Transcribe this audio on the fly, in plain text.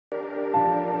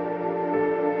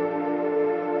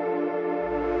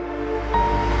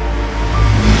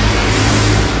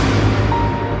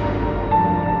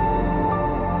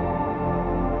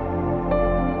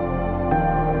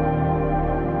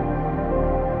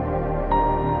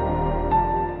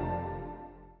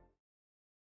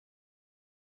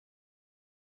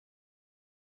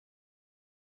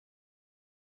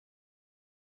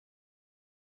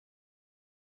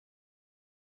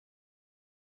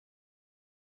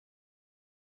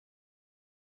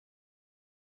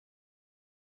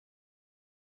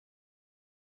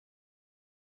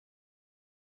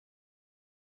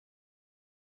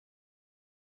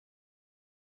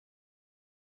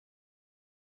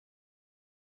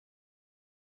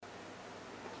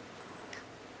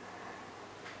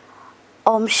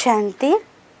Om Shanti.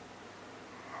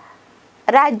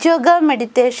 Raja Yoga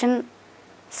meditation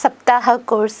സപ്താഹ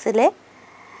കോഴ്സിലെ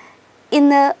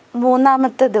ഇന്ന്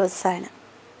 3-ാമത്തെ ദിവസമാണ്.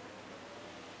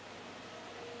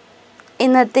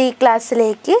 ഇന്നത്തെ ഈ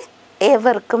ക്ലാസ്സിലേക്ക്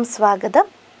ഏവർക്കും സ്വാഗതം.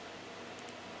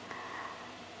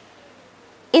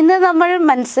 ഇന്ന് നമ്മൾ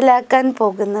മനസ്സിലാക്കാൻ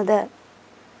പോകുന്നത്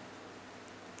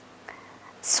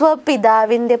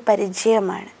സ്വപിതാവിൻ്റെ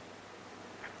പരിചയമാണ്.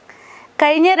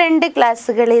 കഴിഞ്ഞ 2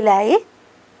 ക്ലാസ്സുകളിലായി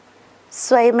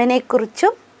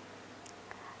സ്വയമിനെക്കുറിച്ചും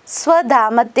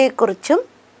സ്വധാമത്തെക്കുറിച്ചും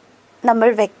നമ്മൾ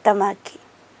വ്യക്തമാക്കി.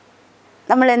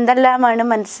 നമ്മൾ എന്തെല്ലാമാണ്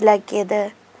മനസ്സിലാക്കിയത്?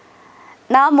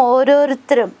 നാം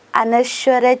ഓരോരുത്തരും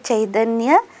അനശ്വര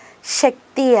ചൈതന്യ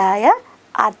ശക്തിയായ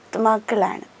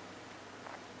ആത്മാക്കളാണ്.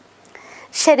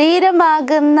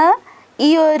 ശരീരമാകുന്ന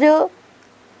ഈ ഒരു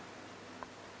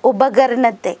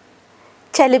ഉപകരണത്തെ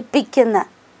ചലിപ്പിക്കുന്ന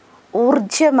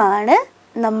ഊർജമാണ്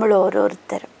നമ്മൾ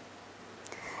ഓരോരുത്തരും.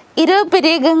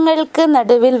 ഇരുപിരികങ്ങൾക്ക്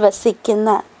നടുവിൽ വസിക്കുന്ന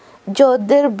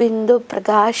ജ്യോതിർബിന്ദു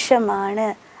പ്രകാശമാണ്,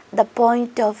 ദ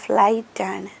പോയിന്റ് ഓഫ് ലൈറ്റ്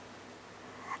ആണ്.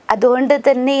 അതുകൊണ്ട്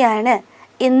തന്നെയാണ്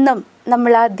ഇന്നും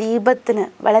നമ്മൾ ആ ദീപത്തിന്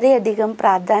വളരെയധികം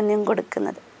പ്രാധാന്യം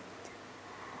കൊടുക്കുന്നത്.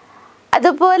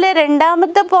 അതുപോലെ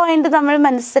 2-ാമത്തെ പോയിന്റ് നമ്മൾ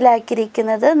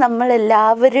മനസ്സിലാക്കിയിരിക്കുന്നത്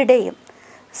നമ്മളെല്ലാവരുടെയും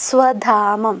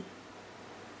സ്വധാമം,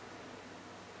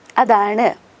 അതാണ്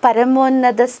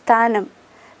പരമോന്നത സ്ഥാനം,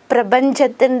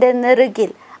 പ്രപഞ്ചത്തിൻ്റെ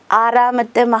നെറുകിൽ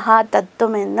 6-ാമത്തെ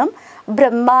മഹാതത്വമെന്നും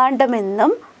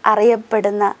ബ്രഹ്മാണ്ടമെന്നും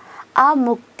അറിയപ്പെടുന്ന ആ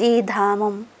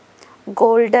മുക്തിധാമം,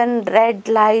 ഗോൾഡൻ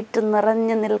റെഡ് ലൈറ്റ്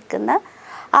നിറഞ്ഞു നിൽക്കുന്ന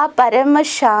ആ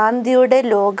പരമശാന്തിയുടെ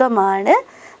ലോകമാണ്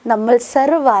നമ്മൾ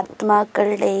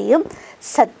സർവാത്മാക്കളുടെയും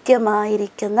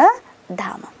സത്യമായിരിക്കുന്ന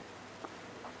ധാമം.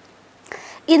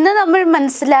 ഇന്ന് നമ്മൾ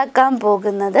മനസ്സിലാക്കാൻ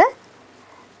പോകുന്നത്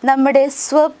നമ്മുടെ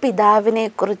സ്വപിതാവിനെ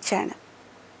കുറിച്ചാണ്.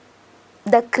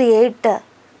 ദ ക്രിയേറ്റർ,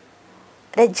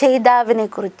 രചയിതാവിനെ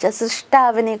കുറിച്ച്,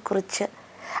 സൃഷ്ടാവിനെ കുറിച്ച്,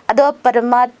 അതോ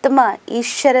പരമാത്മ,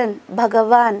 ഈശ്വരൻ,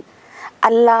 ഭഗവാൻ,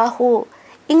 അല്ലാഹു,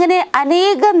 ഇങ്ങനെ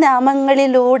അനേക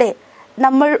നാമങ്ങളിലൂടെ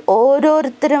നമ്മൾ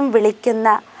ഓരോരുത്തരും വിളിക്കുന്ന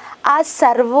ആ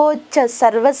സർവോಚ್ಚ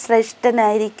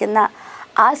സർവശ്രേഷ്ഠനായിരിക്കുന്ന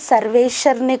ആ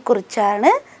സർവേശ്വരനെ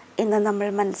കുറിച്ചാണ് ഇന്ന് നമ്മൾ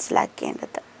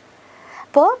മനസ്സിലാക്കേണ്ടത്.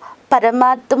 അപ്പോൾ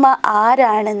പരമാത്മ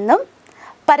ആരാണെന്നും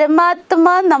പരമാത്മ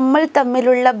നമ്മൾ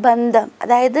തമ്മിലുള്ള ബന്ധം,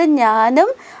 അതായത് ഞാനും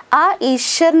ആ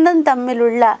ഈശ്വരനും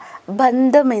തമ്മിലുള്ള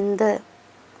ബന്ധം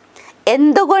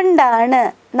എന്തുകൊണ്ടാണ്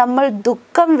നമ്മൾ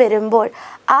ദുഃഖം വരുമ്പോൾ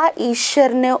ആ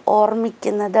ഈശ്വരനെ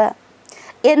ഓർമ്മിക്കുന്നത്,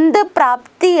 എന്ത്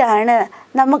പ്രാപ്തിയാണ്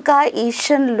നമുക്ക് ആ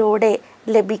ഈശ്വരനിലൂടെ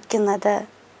ലഭിക്കുന്നത്,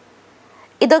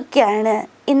 ഇതൊക്കെയാണ്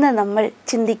ഇന്ന് നമ്മൾ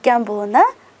ചിന്തിക്കാൻ പോകുന്ന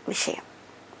വിഷയം.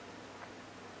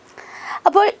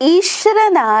 അപ്പോൾ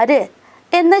ഈശ്വരൻ ആര്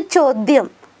എന്ന ചോദ്യം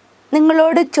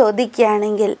നിങ്ങളോട്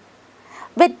ചോദിക്കുകയാണെങ്കിൽ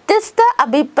വ്യത്യസ്ത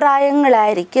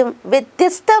അഭിപ്രായങ്ങളായിരിക്കും,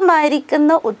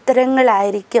 വ്യത്യസ്തമായിരിക്കുന്ന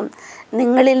ഉത്തരങ്ങളായിരിക്കും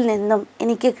നിങ്ങളിൽ നിന്നും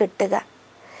എനിക്ക് കിട്ടുക.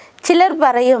 ചിലർ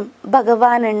പറയും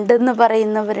ഭഗവാൻ ഉണ്ടെന്ന്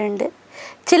പറയുന്നവരുണ്ട്,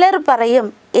 ചിലർ പറയും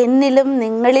എന്നിലും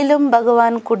നിങ്ങളിലും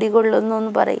ഭഗവാൻ കുടികൊള്ളുന്നു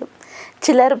എന്ന് പറയും,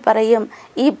 ചിലർ പറയും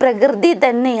ഈ പ്രകൃതി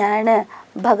തന്നെയാണ്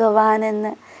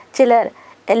ഭഗവാനെന്ന്, ചിലർ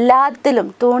എല്ലാത്തിലും,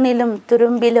 തൂണിലും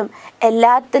തുരുമ്പിലും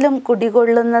എല്ലാത്തിലും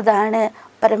കുടികൊള്ളുന്നതാണ്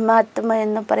പരമാത്മ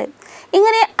എന്ന് പറയും.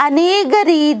 ഇങ്ങനെ അനേക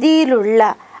രീതിയിലുള്ള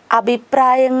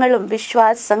അഭിപ്രായങ്ങളും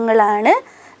വിശ്വാസങ്ങളാണ്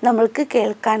നമ്മൾക്ക്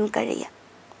കേൾക്കാൻ കഴിയുക.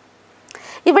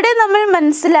 ഇവിടെ നമ്മൾ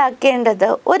മനസ്സിലാക്കേണ്ടത്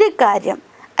ഒരു കാര്യം,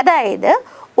 അതായത്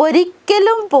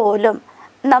ഒരിക്കലും പോലും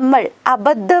നമ്മൾ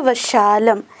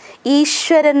അബദ്ധവശാലും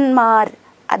ഈശ്വരന്മാർ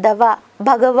അഥവാ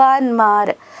ഭഗവാന്മാർ,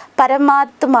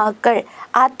 പരമാത്മാക്കൾ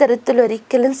ആ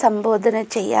തരത്തിലൊരിക്കലും സംബോധന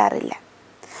ചെയ്യാറില്ല.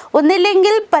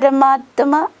 ഒന്നില്ലെങ്കിൽ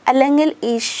പരമാത്മ, അല്ലെങ്കിൽ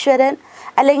ഈശ്വരൻ,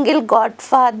 അല്ലെങ്കിൽ ഗോഡ്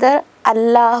ഫാദർ,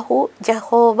 അല്ലാഹു,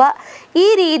 ജഹോവ, ഈ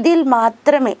രീതിയിൽ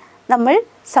മാത്രമേ നമ്മൾ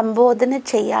സംബോധന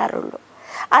ചെയ്യാറുള്ളൂ.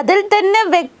 അതിൽ തന്നെ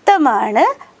വ്യക്തമാണ്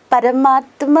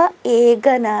പരമാത്മ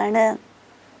ഏകനാണ്,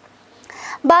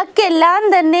 ബാക്കിയെല്ലാം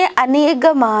തന്നെ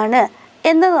അനേകമാണ്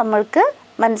എന്ന് നമ്മൾക്ക്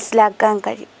മനസ്സിലാക്കാൻ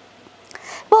കഴിയും.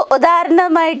 ഇപ്പോൾ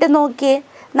ഉദാഹരണമായിട്ട് നോക്കിയേ,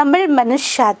 നമ്മൾ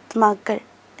മനുഷ്യാത്മാക്കൾ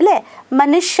അല്ലേ,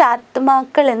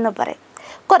 മനുഷ്യാത്മാക്കൾ എന്ന് പറയും.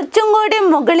 കുറച്ചും കൂടി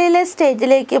മുകളിലെ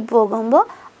സ്റ്റേജിലേക്ക് പോകുമ്പോൾ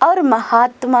അവർ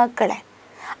മഹാത്മാക്കളെ,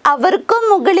 അവർക്കും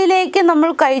മുകളിലേക്ക് നമ്മൾ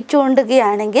കൈ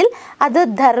ചൂണ്ടുകയാണെങ്കിൽ അത്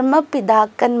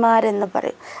ധർമ്മപിതാക്കന്മാരെന്ന്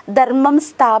പറയും. ധർമ്മം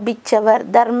സ്ഥാപിച്ചവർ,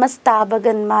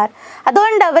 ധർമ്മസ്ഥാപകന്മാർ,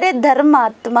 അതുകൊണ്ട് അവരെ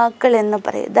ധർമാത്മാക്കൾ എന്ന്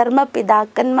പറയും,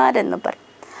 ധർമ്മപിതാക്കന്മാരെന്ന് പറയും.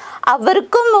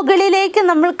 അവർക്കും മുകളിലേക്ക്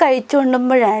നമ്മൾ കൈ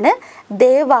ചൂണ്ടുമ്പോഴാണ്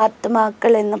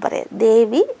ദേവാത്മാക്കൾ എന്ന് പറയും,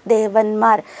 ദേവി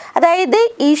ദേവന്മാർ, അതായത്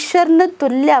ഈശ്വരന്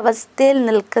തുല്യ അവസ്ഥയിൽ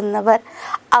നിൽക്കുന്നവർ.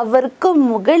 അവർക്കും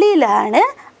മുകളിലാണ്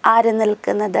ആര്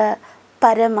നിൽക്കുന്നത്?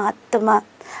 പരമാത്മ.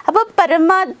 അപ്പോൾ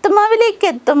പരമാത്മാവിലേക്ക്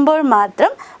എത്തുമ്പോൾ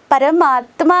മാത്രം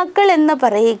പരമാത്മാക്കൾ എന്ന്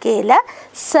പറയുകയില്ല,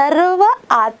 സർവ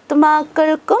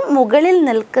ആത്മാക്കൾക്കും മുകളിൽ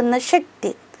നിൽക്കുന്ന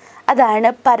ശക്തി, അതാണ്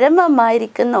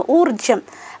പരമമായിരിക്കുന്ന ഊർജം,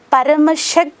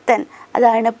 പരമശക്തൻ,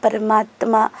 അതാണ്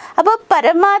പരമാത്മാ. അപ്പോൾ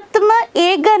പരമാത്മാ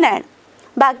ഏകനാണ്.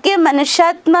 ബാക്കി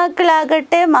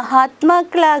മനുഷ്യാത്മാക്കളാകട്ടെ,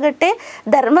 മഹാത്മാക്കളാകട്ടെ,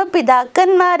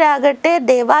 ധർമ്മപിതാക്കന്മാരാകട്ടെ,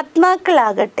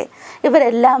 ദേവാത്മാക്കളാകട്ടെ,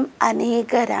 ഇവരെല്ലാം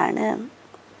അനേകരാണ്.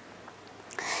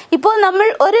 ഇപ്പോൾ നമ്മൾ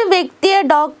ഒരു വ്യക്തിയെ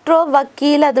ഡോക്ടറോ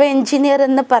വക്കീൽ അഥവാ എൻജിനീയർ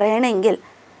എന്ന് പറയണമെങ്കിൽ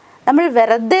നമ്മൾ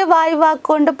വെറുതെ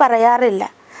വായുവാക്കൊണ്ട് പറയാറില്ല.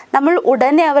 നമ്മൾ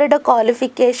ഉടനെ അവരുടെ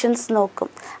ക്വാളിഫിക്കേഷൻസ് നോക്കും,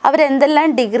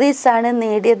 അവരെന്തെല്ലാം ഡിഗ്രീസാണ്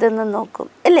നേടിയതെന്ന് നോക്കും,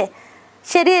 അല്ലേ?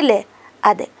 ശരിയല്ലേ?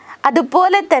 അതെ.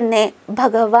 അതുപോലെ തന്നെ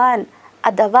ഭഗവാൻ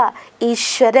അഥവാ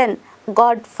ഈശ്വരൻ,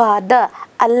 ഗോഡ് ഫാദർ,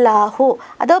 അല്ലാഹു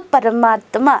അഥവാ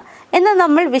പരമാത്മ എന്ന്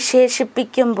നമ്മൾ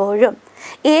വിശേഷിപ്പിക്കുമ്പോഴും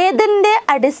ഏതിൻ്റെ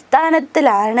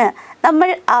അടിസ്ഥാനത്തിലാണ് നമ്മൾ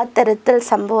ആ തരത്തിൽ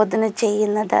സംബോധന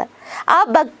ചെയ്യുന്നത്? ആ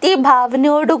ഭക്തി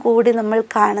ഭാവനയോടുകൂടി നമ്മൾ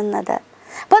കാണുന്നത്.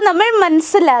 അപ്പോൾ നമ്മൾ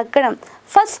മനസ്സിലാക്കണം,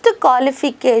 ഫസ്റ്റ്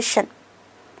ക്വാളിഫിക്കേഷൻ,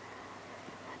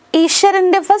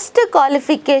 ഈശ്വരൻ്റെ ഫസ്റ്റ്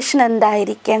ക്വാളിഫിക്കേഷൻ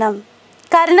എന്തായിരിക്കണം?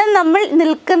 കാരണം നമ്മൾ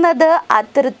നിൽക്കുന്നത്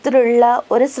അത്തരത്തിലുള്ള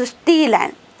ഒരു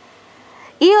സൃഷ്ടിയിലാണ്.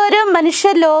 ഈ ഒരു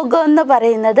മനുഷ്യലോകം എന്ന്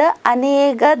പറയുന്നത്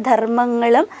അനേക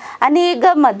ധർമ്മങ്ങളും അനേക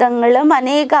മതങ്ങളും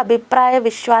അനേക അഭിപ്രായ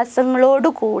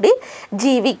വിശ്വാസങ്ങളോടുകൂടി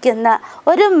ജീവിക്കുന്ന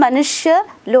ഒരു മനുഷ്യ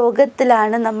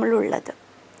ലോകത്തിലാണ് നമ്മളുള്ളത്.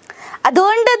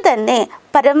 അതുകൊണ്ട് തന്നെ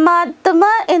പരമാത്മ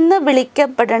എന്ന്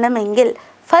വിളിക്കപ്പെടണമെങ്കിൽ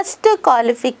ഫസ്റ്റ്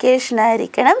ക്വാളിഫിക്കേഷൻ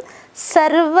ആയിരിക്കണം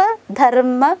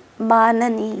സർവധർമ്മ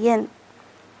മാനനീയൻ.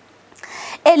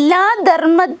 എല്ലാ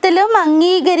ധർമ്മത്തിലും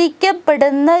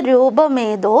അംഗീകരിക്കപ്പെടുന്ന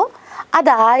രൂപമേതോ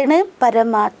അതാണ്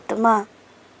പരമാത്മ.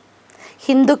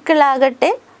 ഹിന്ദുക്കളാകട്ടെ,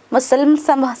 മുസ്ലിം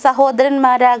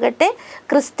സഹോദരന്മാരാകട്ടെ,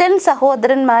 ക്രിസ്ത്യൻ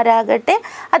സഹോദരന്മാരാകട്ടെ,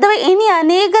 അഥവാ ഇനി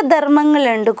അനേക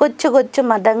ധർമ്മങ്ങളുണ്ട്, കൊച്ചു കൊച്ചു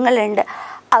മതങ്ങളുണ്ട്,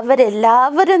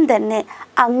 അവരെല്ലാവരും തന്നെ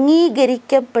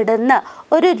അംഗീകരിക്കപ്പെടുന്ന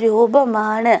ഒരു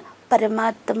രൂപമാണ്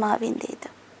പരമാത്മാവിൻ്റേത്.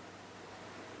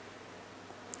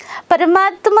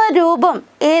 പരമാത്മ രൂപം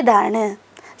ഏതാണ്?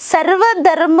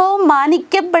 സർവധർമ്മവും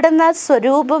മാനിക്കപ്പെടുന്ന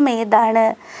സ്വരൂപം ഏതാണ്?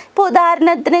 ഇപ്പോൾ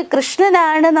ഉദാഹരണത്തിന്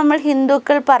കൃഷ്ണനാണ് നമ്മൾ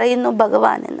ഹിന്ദുക്കൾ പറയുന്നു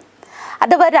ഭഗവാൻ എന്ന്,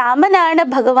 അഥവാ രാമനാണ്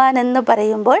ഭഗവാൻ എന്ന്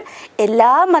പറയുമ്പോൾ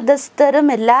എല്ലാ മതസ്ഥരും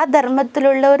എല്ലാ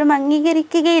ധർമ്മത്തിലുള്ളവരും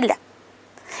അംഗീകരിക്കുകയില്ല.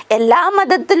 എല്ലാ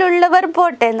മതത്തിലുള്ളവർ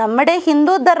പോട്ടെ, നമ്മുടെ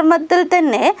ഹിന്ദു ധർമ്മത്തിൽ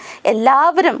തന്നെ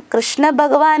എല്ലാവരും കൃഷ്ണ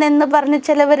ഭഗവാൻ എന്ന് പറഞ്ഞ്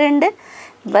ചിലവരുണ്ട്,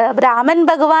 രാമൻ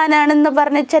ഭഗവാനാണെന്ന്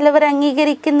പറഞ്ഞ് ചിലവർ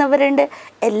അംഗീകരിക്കുന്നവരുണ്ട്.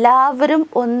 എല്ലാവരും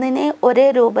ഒന്നിനെ ഒരേ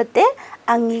രൂപത്തെ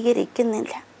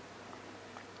അംഗീകരിക്കുന്നില്ല.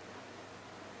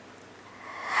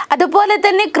 അതുപോലെ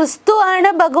തന്നെ ക്രിസ്തു ആണ്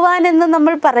ഭഗവാൻ എന്ന്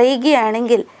നമ്മൾ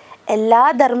പറയുകയാണെങ്കിൽ എല്ലാ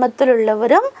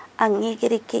ധർമ്മത്തിലുള്ളവരും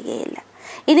അംഗീകരിക്കുകയില്ല.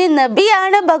 ഇനി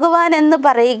നബിയാണ് ഭഗവാൻ എന്ന്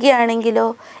പറയുകയാണെങ്കിലോ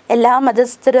എല്ലാ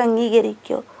മതസ്ഥരും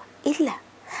അംഗീകരിക്കോ? ഇല്ല.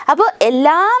 അപ്പോൾ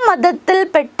എല്ലാ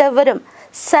മതത്തിൽപ്പെട്ടവരും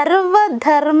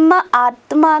സർവധർമ്മ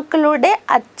ആത്മാക്കളുടെ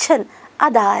അച്ഛൻ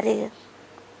അതാര്?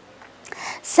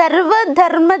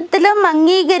 സർവധർമ്മത്തിലും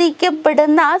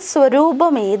അംഗീകരിക്കപ്പെടുന്ന ആ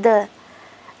സ്വരൂപം ഏത്?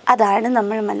 അതാണ്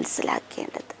നമ്മൾ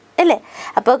മനസ്സിലാക്കേണ്ടത്, അല്ലേ?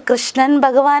 അപ്പോൾ കൃഷ്ണൻ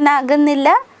ഭഗവാനാകുന്നില്ല.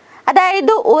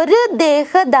 അതായത് ഒരു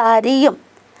ദേഹധാരിയും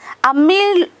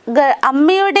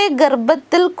അമ്മയുടെ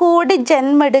ഗർഭത്തിൽ കൂടി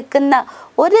ജന്മെടുക്കുന്ന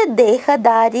ഒരു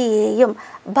ദേഹധാരിയെയും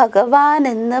ഭഗവാൻ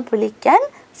എന്ന് വിളിക്കാൻ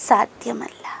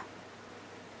സാധ്യമല്ല.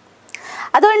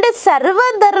 അതുകൊണ്ട്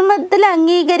സർവധർമ്മത്തിൽ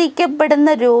അംഗീകരിക്കപ്പെടുന്ന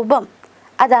രൂപം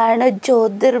അതാണ്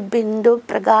ജ്യോതിർബിന്ദു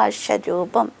പ്രകാശ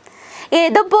രൂപം.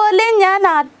 ഏതുപോലെ ഞാൻ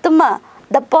ആത്മ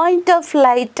ദ പോയിന്റ് ഓഫ്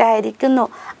ലൈറ്റ് ആയിരിക്കുന്നു,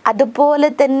 അതുപോലെ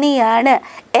തന്നെയാണ്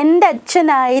എൻ്റെ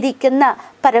അച്ഛനായിരിക്കുന്ന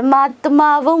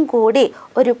പരമാത്മാവും കൂടി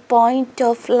ഒരു പോയിന്റ്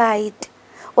ഓഫ് ലൈറ്റ്,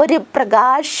 ഒരു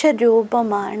പ്രകാശ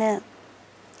രൂപമാണ്.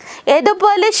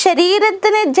 ഏതുപോലെ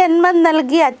ശരീരത്തിന് ജന്മം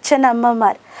നൽകിയ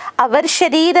അച്ഛനമ്മമാർ, അവർ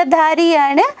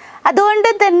ശരീരധാരിയാണ്, അതുകൊണ്ട്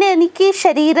തന്നെ എനിക്ക് ഈ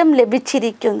ശരീരം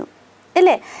ലഭിച്ചിരിക്കുന്നു,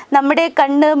 അല്ലേ? നമ്മുടെ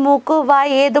കണ്ണ്, മൂക്ക്,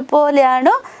 വായ്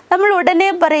ഏതുപോലെയാണോ നമ്മൾ ഉടനെ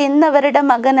പറയുന്നവരുടെ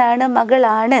മകനാണ്,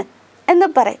 മകളാണ് എന്ന്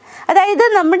പറയും. അതായത്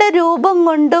നമ്മുടെ രൂപം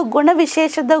കൊണ്ട്,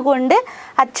 ഗുണവിശേഷത കൊണ്ട്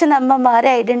അച്ഛനമ്മമാരെ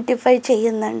ഐഡൻറ്റിഫൈ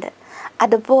ചെയ്യുന്നുണ്ട്.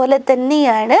 അതുപോലെ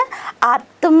തന്നെയാണ്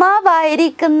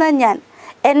ആത്മാവായിരിക്കുന്ന ഞാൻ,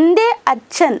 എൻ്റെ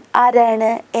അച്ഛൻ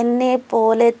ആരാണ്? എന്നെ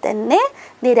പോലെ തന്നെ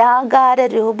നിരാകാര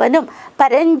രൂപനും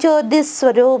പരഞ്ജ്യോതി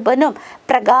സ്വരൂപനും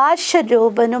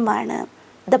പ്രകാശരൂപനുമാണ്,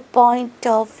 ദ പോയിന്റ്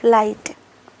ഓഫ് ലൈറ്റ്.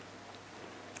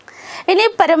 ഇനി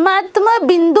പരമാത്മ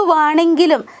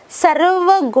ബിന്ദുവാണെങ്കിലും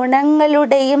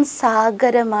സർവഗുണങ്ങളുടെയും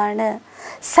സാഗരമാണ്,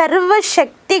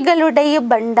 സർവശക്തികളുടെയും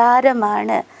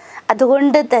ഭണ്ഡാരമാണ്.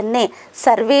 അതുകൊണ്ട് തന്നെ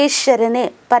സർവേശ്വരനെ,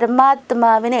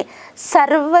 പരമാത്മാവിനെ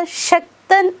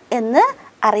സർവശക്തൻ എന്ന്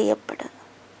അറിയപ്പെടുന്നു.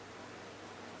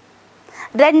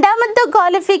 രണ്ടാമത്തെ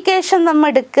ക്വാളിഫിക്കേഷൻ നമ്മൾ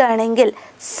എടുക്കുകയാണെങ്കിൽ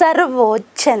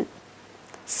സർവോച്ചൻ,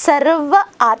 സർവ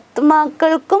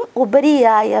ആത്മാക്കൾക്കും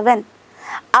ഉപരിയായവൻ,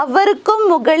 അവർക്കും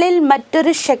മുകളിൽ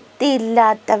മറ്റൊരു ശക്തി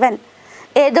ഇല്ലാത്തവൻ.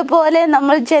 ഏതുപോലെ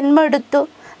നമ്മൾ ജന്മം എടുത്തു,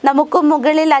 നമുക്ക്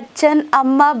മുകളിൽ അച്ഛൻ,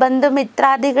 അമ്മ,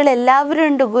 ബന്ധുമിത്രാദികൾ എല്ലാവരും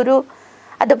ഉണ്ട്, ഗുരു,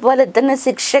 അതുപോലെ തന്നെ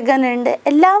ശിക്ഷകനുണ്ട്,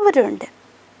 എല്ലാവരും ഉണ്ട്.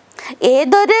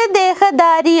 ഏതൊരു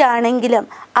ദേഹധാരിയാണെങ്കിലും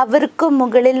അവർക്ക്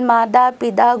മുകളിൽ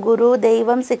മാതാപിതാ, ഗുരു,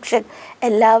 ദൈവം, ശിക്ഷകൻ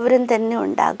എല്ലാവരും തന്നെ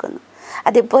ഉണ്ടാകുന്നു.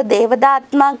 അതിപ്പോൾ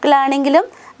ദേവതാത്മാക്കളാണെങ്കിലും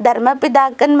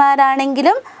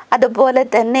ധർമ്മപിതാക്കന്മാരാണെങ്കിലും അതുപോലെ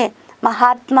തന്നെ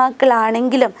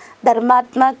മഹാത്മാക്കളാണെങ്കിലും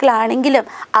ധർമാത്മാക്കളാണെങ്കിലും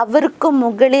അവർക്ക്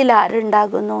മുകളിൽ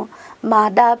ആരുണ്ടാകുന്നു?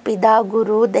 മാതാപിതാ,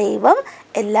 ഗുരു, ദൈവം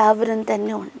എല്ലാവരും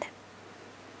തന്നെ ഉണ്ട്.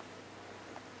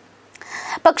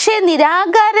 പക്ഷേ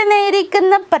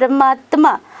നിരാകാരനായിരിക്കുന്ന പരമാത്മ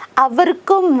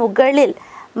അവർക്കും മുകളിൽ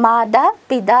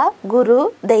മാതാപിതാ, ഗുരു,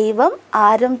 ദൈവം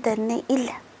ആരും തന്നെ ഇല്ല.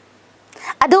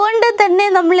 അതുകൊണ്ട് തന്നെ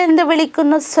നമ്മൾ എന്ത്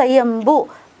വിളിക്കുന്നു? സ്വയംഭൂ.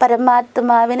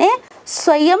 പരമാത്മാവിനെ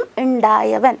സ്വയം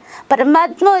ഉണ്ടായവൻ.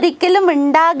 പരമാത്മ ഒരിക്കലും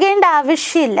ഉണ്ടാകേണ്ട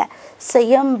ആവശ്യമില്ല.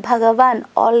 സ്വയം ഭഗവാൻ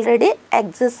ഓൾറെഡി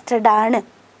എക്സിസ്റ്റഡ് ആണ്.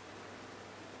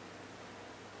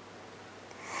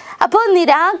 അപ്പോൾ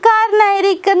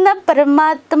നിരാകാരനായിരിക്കുന്ന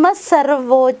പരമാത്മ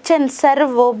സർവോച്ചൻ,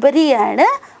 സർവോപരിയാണ്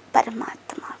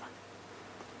പരമാത്മാവ്.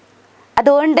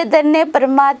 അതുകൊണ്ട് തന്നെ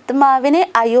പരമാത്മാവിനെ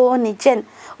അയോനിജൻ,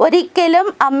 ഒരിക്കലും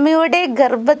അമ്മയുടെ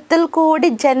ഗർഭത്തിൽ കൂടി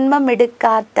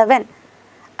ജന്മമെടുക്കാത്തവൻ.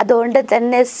 അതുകൊണ്ട്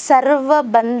തന്നെ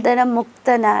സർവബന്ധന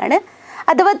മുക്തനാണ്,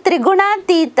 അഥവാ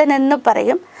ത്രിഗുണാതീതൻ എന്ന്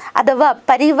പറയും, അഥവാ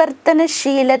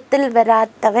പരിവർത്തനശീലത്തിൽ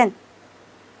വരാത്തവൻ.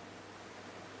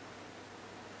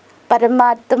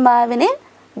 പരമാത്മാവിന്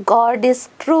ഗോഡ് ഈസ്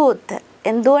ട്രൂത്ത്.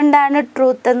 എന്തുകൊണ്ടാണ്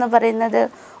ട്രൂത്ത് എന്ന് പറയുന്നത്?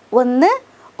 ഒന്ന്,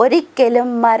 ഒരിക്കലും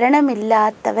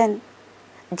മരണമില്ലാത്തവൻ.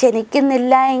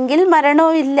 ജനിക്കുന്നില്ല എങ്കിൽ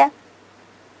മരണവും ഇല്ല.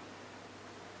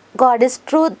 ഗോഡ് ഈസ്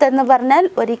ട്രൂത്ത് എന്ന് പറഞ്ഞാൽ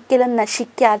ഒരിക്കലും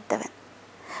നശിക്കാത്തവൻ.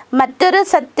 മറ്റൊരു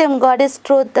സത്യം ഗോഡ് ഈസ്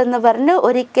ട്രൂത്ത് എന്ന് പറഞ്ഞ്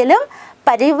ഒരിക്കലും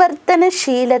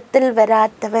പരിവർത്തനശീലത്തിൽ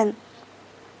വരാത്തവൻ.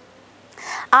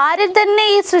 ആര് തന്നെ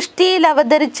ഈ സൃഷ്ടിയിൽ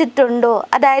അവതരിച്ചിട്ടുണ്ടോ,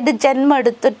 അതായത് ജന്മം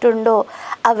എടുത്തിട്ടുണ്ടോ,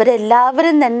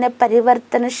 അവരെല്ലാവരും തന്നെ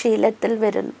പരിവർത്തനശീലത്തിൽ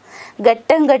വരുന്നു.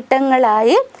 ഘട്ടം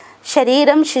ഘട്ടങ്ങളായി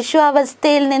ശരീരം ശിശു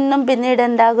അവസ്ഥയിൽ നിന്നും പിന്നീട്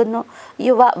എന്താകുന്നു?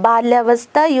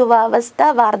 ബാല്യാവസ്ഥ, യുവാവസ്ഥ,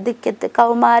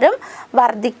 കൗമാരം,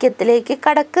 വാർദ്ധക്യത്തിലേക്ക്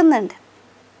കടക്കുന്നുണ്ട്.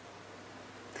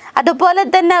 അതുപോലെ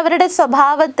തന്നെ അവരുടെ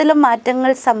സ്വഭാവത്തിലും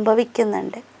മാറ്റങ്ങൾ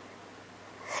സംഭവിക്കുന്നുണ്ട്.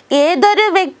 ഏതൊരു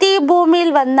വ്യക്തി ഭൂമിയിൽ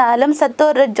വന്നാലും സത്തോ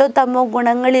രജോ തമോ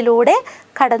ഗുണങ്ങളിലൂടെ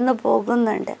കടന്നു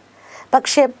പോകുന്നുണ്ട്.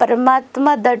 പക്ഷേ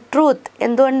പരമാത്മ ദ ട്രൂത്ത്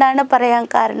എന്തുകൊണ്ടാണ് പറയാൻ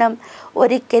കാരണം?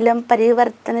 ഒരിക്കലും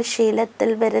പരിവർത്തനശീലത്തിൽ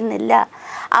വരുന്നില്ല,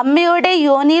 അമ്മയുടെ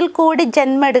യോനിയിൽ കൂടി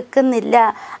ജന്മെടുക്കുന്നില്ല.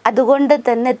 അതുകൊണ്ട്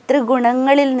തന്നെ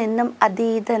ത്രിഗുണങ്ങളിൽ നിന്നും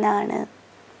അതീതനാണ്.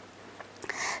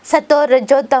 സത്തോ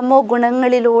രജോ തമോ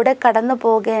ഗുണങ്ങളിലൂടെ കടന്നു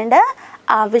പോകേണ്ട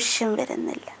ആവശ്യം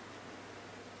വരുന്നില്ല.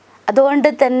 അതുകൊണ്ട്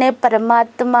തന്നെ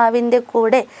പരമാത്മാവിൻ്റെ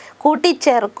കൂടെ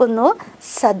കൂട്ടിച്ചേർക്കുന്നു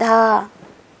സദാ.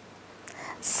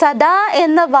 സദാ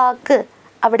എന്ന വാക്ക്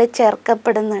അവിടെ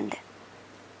ചേർക്കപ്പെടുന്നുണ്ട്.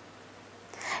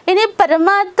 ഇനി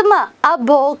പരമാത്മ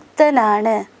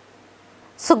അഭോക്തനാണ്,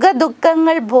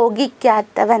 സുഖദുഃഖങ്ങൾ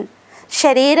ഭോഗിക്കാത്തവൻ.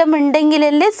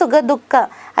 ശരീരമുണ്ടെങ്കിലല്ലേ സുഖദുഃഖം,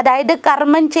 അതായത്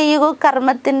കർമ്മം ചെയ്യുക,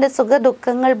 കർമ്മത്തിൻ്റെ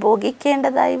സുഖദുഃഖങ്ങൾ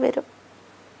ഭോഗിക്കേണ്ടതായി വരും.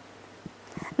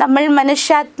 നമ്മൾ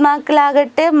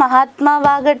മനുഷ്യാത്മാക്കളാകട്ടെ,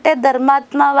 മഹാത്മാവാകട്ടെ,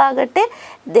 ധർമാത്മാവാകട്ടെ,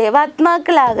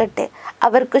 ദേവാത്മാക്കളാകട്ടെ,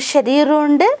 അവർക്ക്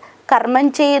ശരീരമുണ്ട്, കർമ്മം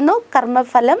ചെയ്യുന്നു,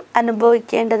 കർമ്മഫലം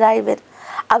അനുഭവിക്കേണ്ടതായി വരും.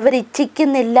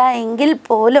 അവരിച്ഛിക്കുന്നില്ല എങ്കിൽ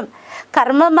പോലും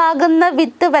കർമ്മമാകുന്ന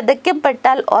വിത്ത്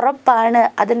വിതയ്ക്കപ്പെട്ടാൽ ഉറപ്പാണ്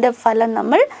അതിൻ്റെ ഫലം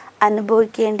നമ്മൾ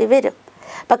അനുഭവിക്കേണ്ടി വരും.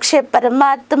 പക്ഷേ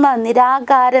പരമാത്മ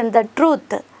നിരാകാരൻ ദ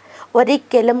ട്രൂത്ത്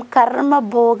ഒരിക്കലും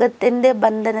കർമ്മഭോഗത്തിൻ്റെ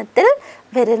ബന്ധനത്തിൽ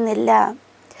വരുന്നില്ല.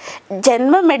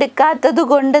 ജന്മമെടുക്കാത്തത്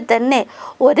കൊണ്ട് തന്നെ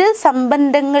ഒരു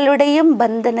സംബന്ധങ്ങളുടെയും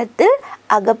ബന്ധനത്തിൽ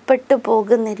അകപ്പെട്ടു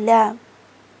പോകുന്നില്ല.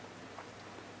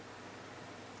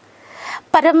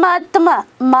 പരമാത്മ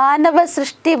മാനവ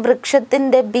സൃഷ്ടി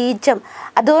വൃക്ഷത്തിൻ്റെ ബീജം.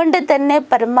 അതുകൊണ്ട് തന്നെ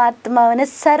പരമാത്മാവിന്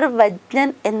സർവജ്ഞൻ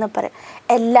എന്ന് പറയും,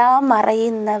 എല്ലാം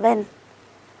അറിയുന്നവൻ.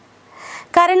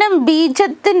 കാരണം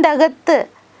ബീജത്തിൻ്റെ അകത്ത്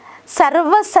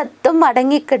സർവസത്വം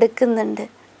അടങ്ങിക്കിടക്കുന്നുണ്ട്.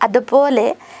 അതുപോലെ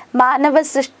മാനവ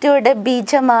സൃഷ്ടിയുടെ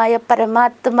ബീജമായ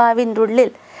പരമാത്മാവിൻ്റെ ഉള്ളിൽ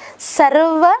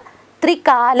സർവ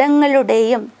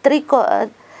ത്രികാലങ്ങളുടെയും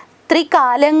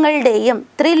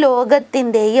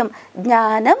ത്രിലോകത്തിൻ്റെയും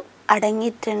ജ്ഞാനം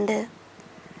അടങ്ങിയിട്ടുണ്ട്.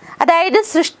 അതായത്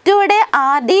സൃഷ്ടിയുടെ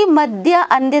ആദി മധ്യ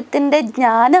അന്ത്യത്തിൻ്റെ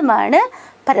ജ്ഞാനമാണ്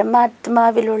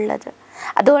പരമാത്മാവിലുള്ളത്.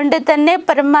 അതുകൊണ്ട് തന്നെ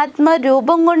പരമാത്മ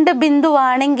രൂപം കൊണ്ട്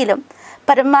ബിന്ദുവാണെങ്കിലും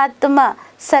പരമാത്മ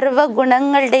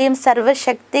സർവഗുണങ്ങളുടെയും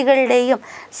സർവശക്തികളുടെയും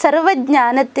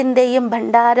സർവജ്ഞാനത്തിൻ്റെയും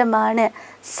ഭണ്ഡാരമാണ്,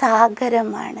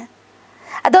 സാഗരമാണ്.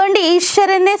 അതുകൊണ്ട്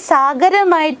ഈശ്വരനെ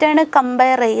സാഗരമായിട്ടാണ്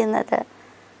കമ്പയർ ചെയ്യുന്നത്,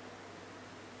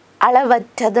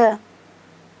 അളവറ്റത്.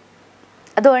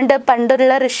 അതുകൊണ്ട്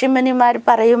പണ്ടുള്ള ഋഷിമുനിമാർ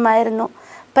പറയുമായിരുന്നു,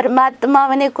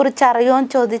 പരമാത്മാവിനെ കുറിച്ച്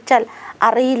അറിയുമെന്ന് ചോദിച്ചാൽ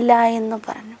അറിയില്ല എന്ന്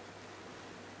പറഞ്ഞു.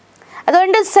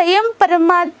 അതുകൊണ്ട് സ്വയം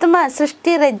പരമാത്മ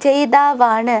സൃഷ്ടി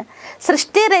രചയിതാവാണ്.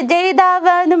 സൃഷ്ടി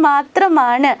രചയിതാവിന്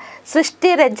മാത്രമാണ് സൃഷ്ടി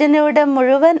രചനയുടെ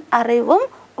മുഴുവൻ അറിവും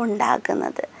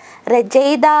ഉണ്ടാകുന്നത്.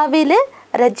 രചയിതാവിൽ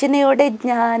രചനയുടെ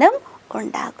ജ്ഞാനം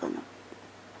ഉണ്ടാകുന്നു.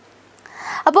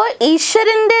 അപ്പോൾ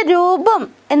ഈശ്വരൻ്റെ രൂപം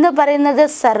എന്ന് പറയുന്നത്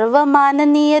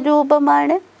സർവമാനനീയ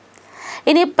രൂപമാണ്.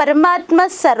 ഇനി പരമാത്മ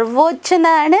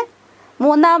സർവോച്ചനാണ്.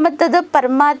 മൂന്നാമത്തത്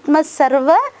പരമാത്മ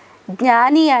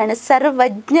സർവജ്ഞാനിയാണ്,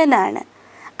 സർവജ്ഞനാണ്.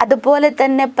 അതുപോലെ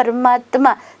തന്നെ പരമാത്മ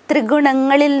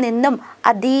ത്രിഗുണങ്ങളിൽ നിന്നും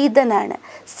അതീതനാണ്,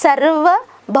 സർവ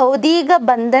ഭൗതിക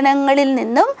ബന്ധനങ്ങളിൽ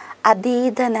നിന്നും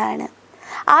അതീതനാണ്.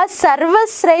 ആ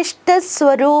സർവശ്രേഷ്ഠ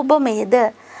സ്വരൂപം ഏത്?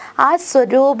 ആ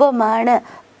സ്വരൂപമാണ്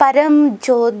പരം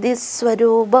ജ്യോതി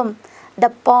സ്വരൂപം, ദ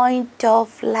പോയിന്റ്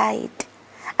ഓഫ് ലൈറ്റ്.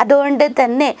 അതുകൊണ്ട്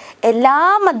തന്നെ എല്ലാ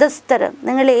മതസ്ഥരും,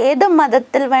 നിങ്ങൾ ഏത്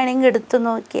മതത്തിൽ വേണമെങ്കിൽ എടുത്തു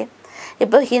നോക്കിയേ,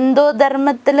 ഇപ്പോൾ ഹിന്ദു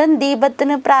ധർമ്മത്തിലും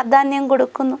ദീപത്തിന് പ്രാധാന്യം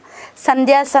കൊടുക്കുന്നു,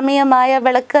 സന്ധ്യാസമയമായ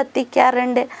വിളക്ക്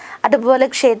കത്തിക്കാറുണ്ട്. അതുപോലെ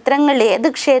ക്ഷേത്രങ്ങൾ, ഏത്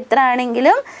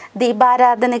ക്ഷേത്രമാണെങ്കിലും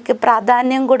ദീപാരാധനയ്ക്ക്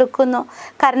പ്രാധാന്യം കൊടുക്കുന്നു.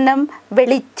 കാരണം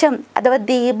വെളിച്ചം അഥവാ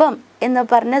ദീപം എന്ന്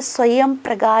പറഞ്ഞ് സ്വയം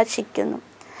പ്രകാശിക്കുന്നു.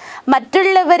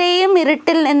 മറ്റുള്ളവരെയും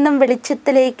ഇരുട്ടിൽ നിന്നും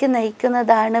വെളിച്ചത്തിലേക്ക്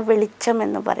നയിക്കുന്നതാണ് വെളിച്ചം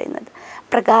എന്ന് പറയുന്നത്,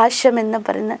 പ്രകാശം എന്ന്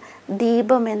പറയുന്നത്,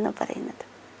 ദീപം എന്ന് പറയുന്നത്.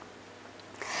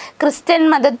 ക്രിസ്ത്യൻ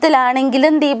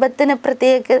മതത്തിലാണെങ്കിലും ദീപത്തിന്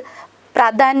പ്രത്യേക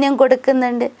പ്രാധാന്യം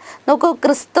കൊടുക്കുന്നുണ്ട്. നോക്കൂ,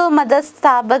 ക്രിസ്തു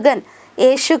മതസ്ഥാപകൻ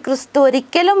യേശു ക്രിസ്തു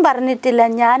ഒരിക്കലും പറഞ്ഞിട്ടില്ല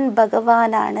ഞാൻ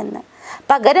ഭഗവാനാണെന്ന്.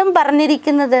 പകരം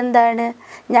പറഞ്ഞിരിക്കുന്നത് എന്താണ്?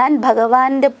 ഞാൻ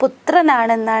ഭഗവാന്റെ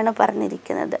പുത്രനാണെന്നാണ്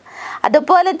പറഞ്ഞിരിക്കുന്നത്.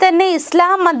 അതുപോലെ തന്നെ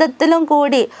ഇസ്ലാം മതത്തിലും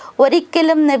കൂടി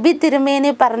ഒരിക്കലും നബി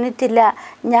തിരുമേനി പറഞ്ഞിട്ടില്ല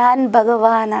ഞാൻ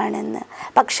ഭഗവാനാണെന്ന്.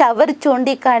 പക്ഷെ അവർ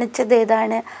ചൂണ്ടിക്കാണിച്ചത്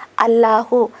ഏതാണ്?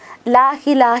 അല്ലാഹു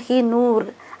ലാഹി ലാഹി നൂർ,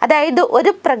 അതായത്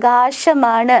ഒരു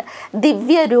പ്രകാശമാണ്,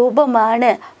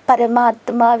 ദിവ്യരൂപമാണ്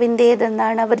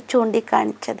പരമാത്മാവിൻ്റേതെന്നാണ് അവർ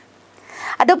ചൂണ്ടിക്കാണിച്ചത്.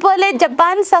 അതുപോലെ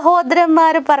ജപ്പാൻ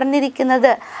സഹോദരന്മാർ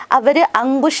പറഞ്ഞിരിക്കുന്നത് അവർ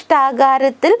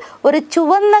അങ്കുഷ്ടാകാരത്തിൽ ഒരു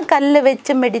ചുവന്ന കല്ല്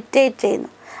വെച്ച് മെഡിറ്റേറ്റ് ചെയ്യുന്നു.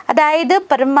 അതായത്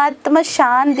പരമാത്മ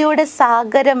ശാന്തിയുടെ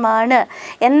സാഗരമാണ്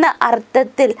എന്ന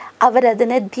അർത്ഥത്തിൽ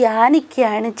അവരതിനെ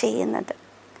ധ്യാനിക്കുകയാണ് ചെയ്യുന്നത്.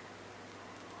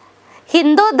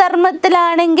 ഹിന്ദു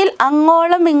ധർമ്മത്തിലാണെങ്കിൽ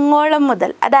അങ്ങോളം ഇങ്ങോളം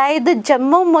മുതൽ, അതായത്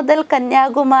ജമ്മു മുതൽ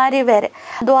കന്യാകുമാരി വരെ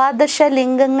 12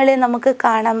 ലിംഗങ്ങളെ നമുക്ക്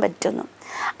കാണാൻ പറ്റുന്നു.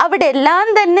 അവിടെ എല്ലാം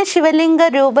തന്നെ ശിവലിംഗ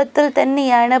രൂപത്തിൽ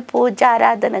തന്നെയാണ്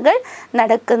പൂജാരാധനകൾ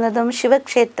നടക്കുന്നതും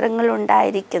ശിവക്ഷേത്രങ്ങൾ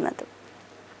ഉണ്ടായിരിക്കുന്നതും.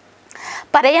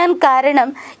 പറയാൻ കാരണം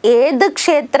ഏത്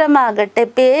ക്ഷേത്രമാകട്ടെ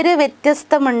പേര്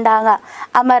വ്യത്യസ്തമുണ്ടാകാം.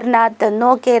 അമർനാഥ് എന്നോ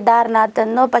കേദാർനാഥ്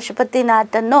എന്നോ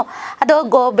പശുപതിനാഥ് എന്നോ അതോ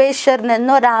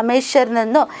ഗോപേശ്വരനെന്നോ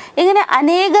രാമേശ്വരനെന്നോ ഇങ്ങനെ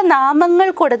അനേക നാമങ്ങൾ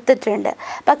കൊടുത്തിട്ടുണ്ട്.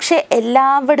 പക്ഷെ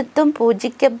എല്ലായിടത്തും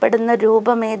പൂജിക്കപ്പെടുന്ന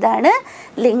രൂപം ഏതാണ്?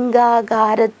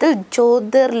 ലിംഗാകാരത്തിൽ,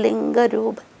 ജ്യോതിർലിംഗ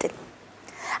രൂപത്തിൽ.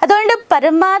 അതുകൊണ്ട്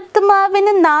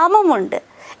പരമാത്മാവിന് നാമമുണ്ട്.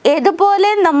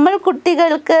 ഏതുപോലെ നമ്മൾ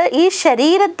കുട്ടികൾക്ക് ഈ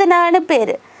ശരീരത്തിനാണ്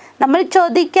പേര്. നമ്മൾ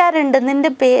ചോദിക്കാറുണ്ട് നിൻ്റെ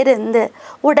പേരെന്ത്?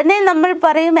 ഉടനെ നമ്മൾ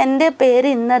പറയും എൻ്റെ പേര്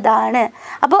ഇന്നതാണ്.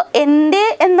 അപ്പോൾ എൻ്റെ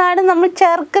എന്നാണ് നമ്മൾ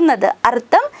ചേർക്കുന്നത്.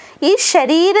 അർത്ഥം ഈ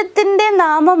ശരീരത്തിൻ്റെ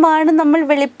നാമമാണ് നമ്മൾ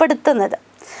വെളിപ്പെടുത്തുന്നത്.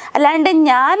 അല്ലാണ്ട്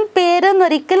ഞാൻ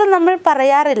പേരെന്നൊരിക്കലും നമ്മൾ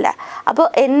പറയാറില്ല. അപ്പോൾ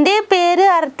എൻ്റെ പേര്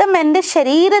അർത്ഥം എൻ്റെ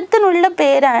ശരീരത്തിനുള്ള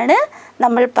പേരാണ്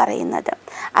നമ്മൾ പറയുന്നത്.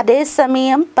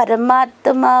 അതേസമയം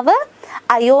പരമാത്മാവ്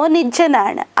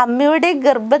അയോനിജനാണ്, അമ്മയുടെ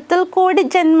ഗർഭത്തിൽ കൂടി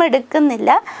ജന്മെടുക്കുന്നില്ല.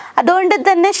 അതുകൊണ്ട്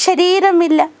തന്നെ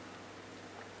ശരീരമില്ല.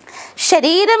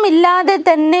 ശരീരമില്ലാതെ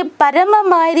തന്നെ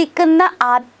പരമമായിരിക്കുന്ന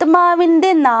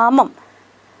ആത്മാവിൻ്റെ നാമം,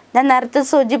 ഞാൻ നേരത്തെ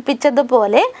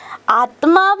സൂചിപ്പിച്ചതുപോലെ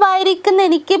ആത്മാവായിരിക്കുന്ന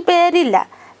എനിക്ക് പേരില്ല.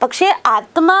 പക്ഷേ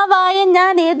ആത്മാവായ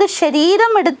ഞാൻ ഏത്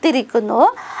ശരീരം എടുത്തിരിക്കുന്നുവോ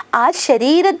ആ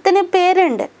ശരീരത്തിന്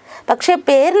പേരുണ്ട്. പക്ഷെ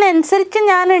പേരിനനുസരിച്ച്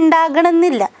ഞാൻ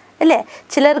ഉണ്ടാകണമെന്നില്ല, അല്ലേ?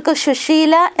 ചിലർക്ക്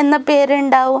സുശീല എന്ന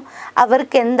പേരുണ്ടാവും.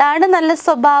 അവർക്ക് എന്താണ് നല്ല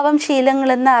സ്വഭാവം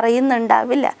ശീലങ്ങളെന്ന്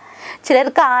അറിയുന്നുണ്ടാവില്ല.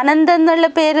 ചിലർക്ക് ആനന്ദം എന്നുള്ള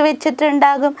പേര്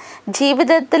വെച്ചിട്ടുണ്ടാകും.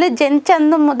 ജീവിതത്തിൽ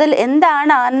ജനിച്ചന്നു മുതൽ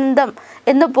എന്താണ് ആനന്ദം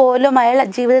എന്ന് പോലും അയാൾ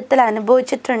ജീവിതത്തിൽ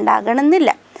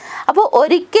അനുഭവിച്ചിട്ടുണ്ടാകണമെന്നില്ല. അപ്പോൾ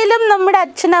ഒരിക്കലും നമ്മുടെ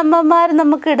അച്ഛനമ്മമാർ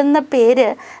നമുക്ക് ഇടുന്ന പേര്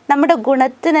നമ്മുടെ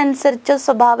ഗുണത്തിനനുസരിച്ചോ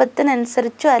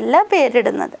സ്വഭാവത്തിനനുസരിച്ചോ അല്ല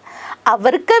പേരിടുന്നത്.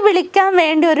 അവർക്ക് വിളിക്കാൻ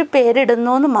വേണ്ടി ഒരു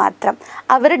പേരിടുന്നു എന്ന് മാത്രം,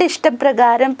 അവരുടെ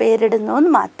ഇഷ്ടപ്രകാരം പേരിടുന്നു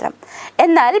എന്ന് മാത്രം.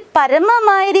 എന്നാൽ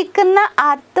പരമമായിരിക്കുന്ന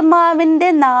ആത്മാവിൻ്റെ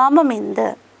നാമം എന്ത്?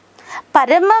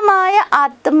 പരമമായ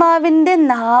ആത്മാവിൻ്റെ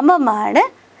നാമമാണ്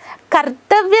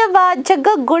കർത്തവ്യവാചക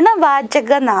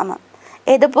ഗുണവാചക നാമം.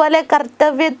 ഇതുപോലെ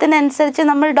കർത്തവ്യത്തിനനുസരിച്ച്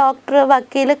നമ്മൾ ഡോക്ടർ,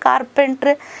 വക്കീൽ, കാർപ്പൻറ്റർ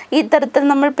ഈ തരത്തിൽ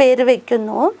നമ്മൾ പേര്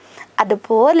വയ്ക്കുന്നു.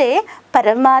 അതുപോലെ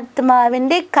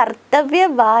പരമാത്മാവിൻ്റെ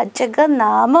കർത്തവ്യവാചക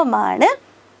നാമമാണ്,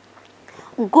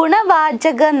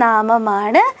 ഗുണവാചക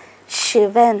നാമമാണ്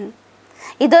ശിവൻ.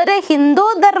 ഇതൊരു ഹിന്ദു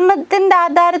ധർമ്മത്തിൻ്റെ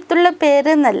ആധാരത്തിലുള്ള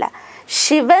പേരെന്നല്ല.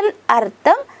 ശിവൻ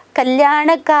അർത്ഥം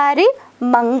കല്യാണക്കാരി,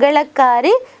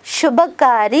 മംഗളക്കാരി,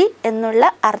 ശുഭകാരി എന്നുള്ള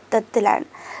അർത്ഥത്തിലാണ്.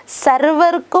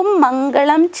 സർവർക്കും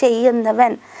മംഗളം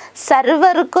ചെയ്യുന്നവൻ,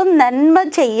 സർവർക്കും നന്മ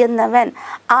ചെയ്യുന്നവൻ,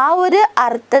 ആ ഒരു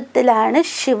അർത്ഥത്തിലാണ്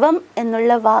ശിവം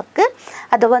എന്നുള്ള വാക്ക്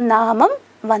അഥവാ നാമം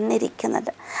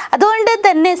വന്നിരിക്കുന്നത്. അതുകൊണ്ട്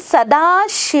തന്നെ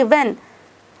സദാശിവൻ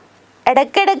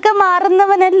ഇടയ്ക്കിടയ്ക്ക്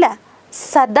മാറുന്നവനല്ല,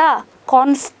 സദാ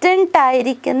കോൺസ്റ്റൻ്റ്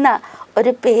ആയിരിക്കുന്ന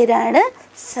ഒരു പേരാണ്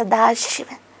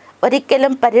സദാശിവൻ.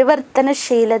 ഒരിക്കലും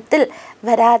പരിവർത്തനശീലത്തിൽ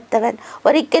വരാത്തവൻ,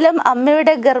 ഒരിക്കലും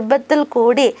അമ്മയുടെ ഗർഭത്തിൽ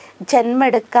കൂടി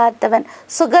ജന്മെടുക്കാത്തവൻ,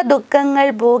 സുഖദുഃഖങ്ങൾ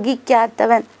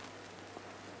ഭോഗിക്കാത്തവൻ.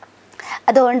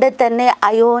 അതുകൊണ്ട് തന്നെ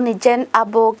അയോനിജൻ,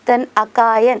 അഭോക്തൻ,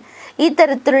 അകായൻ ഈ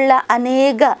തരത്തിലുള്ള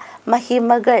അനേക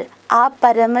മഹിമകൾ ആ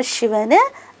പരമശിവന്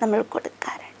നമ്മൾ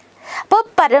കൊടുക്കാറുണ്ട്. അപ്പോൾ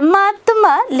പരമാത്മ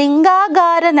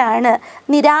ലിംഗാകാരനാണ്,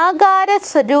 നിരാകാര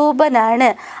സ്വരൂപനാണ്.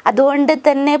 അതുകൊണ്ട്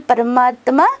തന്നെ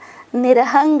പരമാത്മ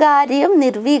നിരഹങ്കാരിയും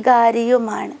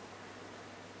നിർവികാരിയുമാണ്.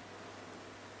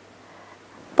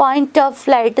 പോയിന്റ് ഓഫ്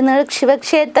ലൈറ്റ് നിങ്ങൾ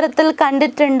ശിവക്ഷേത്രത്തിൽ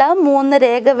കണ്ടിട്ടുണ്ടാകും, 3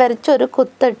 രേഖ വരച്ച് ഒരു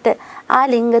കുത്തിട്ട് ആ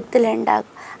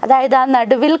ലിംഗത്തിലുണ്ടാകും. അതായത് ആ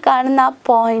നടുവിൽ കാണുന്ന ആ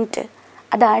പോയിന്റ്,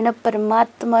 അതാണ്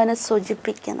പരമാത്മാവിനെ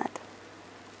സൂചിപ്പിക്കുന്നത്.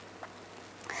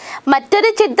 മറ്റൊരു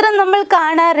ചിത്രം നമ്മൾ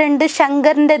കാണാറുണ്ട്,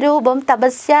 ശങ്കരൻ്റെ രൂപം,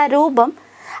 തപസ്യാരൂപം.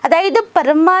 അതായത്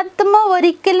പരമാത്മ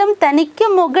ഒരിക്കലും തനിക്ക്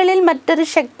മുകളിൽ മറ്റൊരു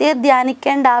ശക്തിയെ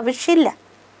ധ്യാനിക്കേണ്ട ആവശ്യമില്ല,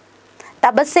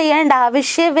 തപസ് ചെയ്യേണ്ട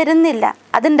ആവശ്യം വരുന്നില്ല.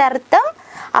 അതിൻ്റെ അർത്ഥം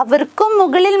അവർക്കും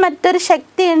മുകളിൽ മറ്റൊരു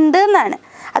ശക്തി ഉണ്ട് എന്നാണ്.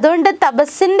 അതുകൊണ്ട്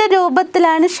തപസ്സിൻ്റെ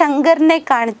രൂപത്തിലാണ് ശങ്കരനെ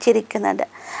കാണിച്ചിരിക്കുന്നത്.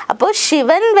 അപ്പോൾ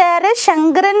ശിവൻ വേറെ,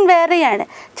 ശങ്കരൻ വേറെയാണ്.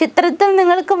 ചിത്രത്തിൽ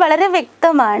നിങ്ങൾക്ക് വളരെ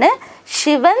വ്യക്തമാണ്,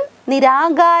 ശിവൻ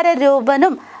നിരാകാര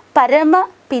രൂപനും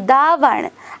പരമപിതാവാണ്.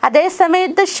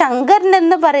 അതേസമയത്ത് ശങ്കരൻ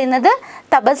എന്ന് പറയുന്നത്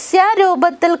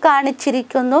തപസ്യാരൂപത്തിൽ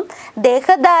കാണിച്ചിരിക്കുന്നു,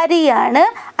 ദേഹധാരിയാണ്,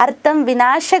 അർത്ഥം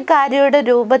വിനാശകാരിയുടെ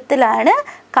രൂപത്തിലാണ്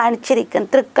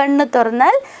കാണിച്ചിരിക്കുന്നത്. തൃക്കണ്ണ്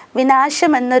തുറന്നാൽ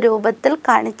വിനാശം എന്ന രൂപത്തിൽ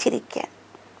കാണിച്ചിരിക്കുക.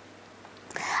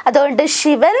 അതുകൊണ്ട്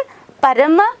ശിവൻ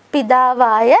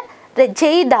പരമപിതാവായ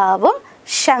രചയിതാവും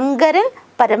ശങ്കരൻ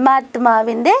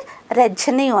പരമാത്മാവിൻ്റെ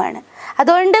രചനയുമാണ്.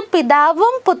 അതുകൊണ്ട്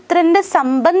പിതാവും പുത്രൻ്റെ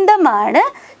സംബന്ധമാണ്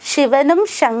ശിവനും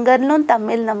ശങ്കരനും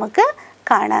തമ്മിൽ നമുക്ക്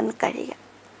കാണാൻ കഴിയും.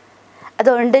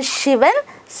 അതുകൊണ്ട് ശിവൻ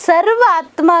സർവ്വ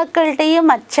ആത്മാക്കളുടെയും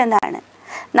അച്ഛനാണ്.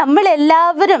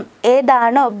 നമ്മളെല്ലാവരും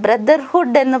ഏതാണോ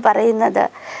ബ്രദർഹുഡ് എന്ന് പറയുന്നത്,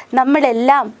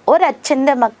 നമ്മളെല്ലാം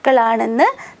ഒരച്ഛൻ്റെ മക്കളാണെന്ന്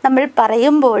നമ്മൾ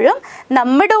പറയുമ്പോഴും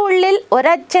നമ്മുടെ ഉള്ളിൽ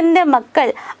ഒരച്ഛൻ്റെ മക്കൾ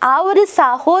ആ ഒരു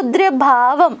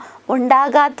സാഹോദര്യഭാവം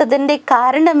ഉണ്ടാകാത്തതിൻ്റെ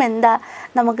കാരണം എന്താ?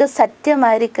 നമുക്ക്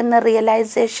സത്യമായിരിക്കുന്ന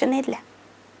റിയലൈസേഷൻ ഇല്ല.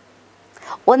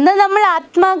 ഒന്ന്, നമ്മൾ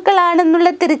ആത്മാക്കളാണെന്നുള്ള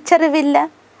തിരിച്ചറിവില്ല.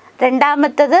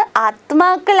 രണ്ടാമത്തത്,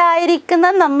 ആത്മാക്കളായിരിക്കുന്ന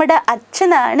നമ്മുടെ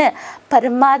അച്ഛനാണ്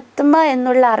പരമാത്മ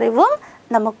എന്നുള്ള അറിവും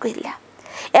നമുക്കില്ല.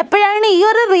 എപ്പോഴാണ് ഈ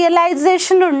ഒരു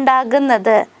റിയലൈസേഷൻ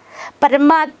ഉണ്ടാകുന്നത്?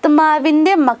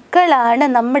 പരമാത്മാവിൻ്റെ മക്കളാണ്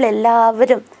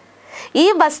നമ്മളെല്ലാവരും. ഈ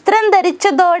വസ്ത്രം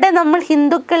ധരിച്ചതോടെ നമ്മൾ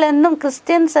ഹിന്ദുക്കളെന്നും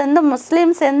ക്രിസ്ത്യൻസ് എന്നും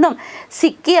മുസ്ലിംസ് എന്നും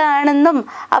സിഖിയാണെന്നും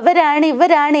അവരാണ്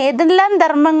ഇവരാണ് ഏതെല്ലാം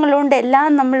ധർമ്മങ്ങളുണ്ട് എല്ലാം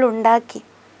നമ്മൾ ഉണ്ടാക്കി.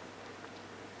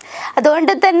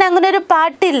 അതുകൊണ്ട് തന്നെ അങ്ങനെ ഒരു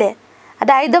പാട്ടില്ലേ,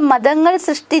 അതായത് മതങ്ങൾ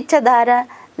സൃഷ്ടിച്ചതാരാ?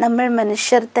 നമ്മൾ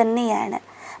മനുഷ്യർ തന്നെയാണ്.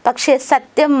 പക്ഷേ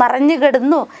സത്യം മറഞ്ഞു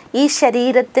കിടന്നു ഈ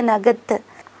ശരീരത്തിനകത്ത്.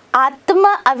 ആത്മ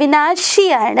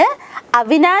അവിനാശിയാണ്.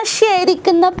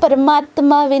 അവിനാശിയായിരിക്കുന്ന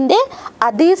പരമാത്മാവിൻ്റെ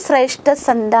അതിശ്രേഷ്ഠ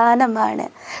സന്താനമാണ്.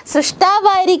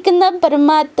 സൃഷ്ടാവായിരിക്കുന്ന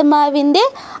പരമാത്മാവിൻ്റെ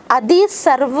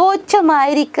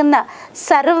അതിസർവോച്ചമായിരിക്കുന്ന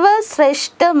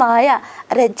സർവശ്രേഷ്ഠമായ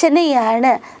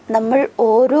രചനയാണ് നമ്മൾ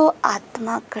ഓരോ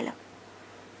ആത്മാക്കളും.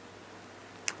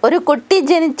 ഒരു കുട്ടി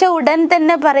ജനിച്ച ഉടൻ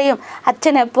തന്നെ പറയും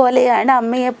അച്ഛനെ പോലെയാണ്,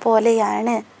 അമ്മയെ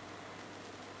പോലെയാണ്.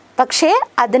 പക്ഷേ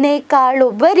അതിനേക്കാൾ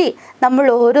ഉപരി നമ്മൾ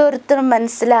ഓരോരുത്തരും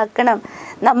മനസ്സിലാക്കണം,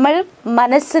 നമ്മൾ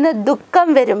മനസ്സിന് ദുഃഖം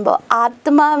വരുമ്പോൾ,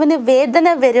 ആത്മാവിന് വേദന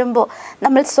വരുമ്പോൾ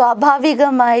നമ്മൾ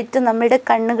സ്വാഭാവികമായിട്ട് നമ്മുടെ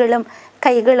കണ്ണുകളും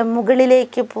കൈകളും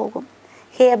മുകളിലേക്ക് പോകും.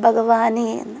 ഹേ ഭഗവാനേ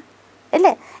എന്ന്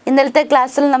അല്ലേ? ഇന്നലത്തെ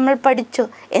ക്ലാസ്സിൽ നമ്മൾ പഠിച്ചു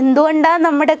എന്തുകൊണ്ടാണ്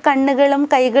നമ്മുടെ കണ്ണുകളും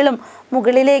കൈകളും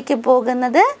മുകളിലേക്ക്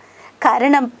പോകുന്നത്.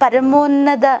 കാരണം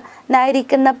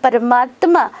പരമോന്നതനായിരിക്കുന്ന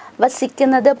പരമാത്മ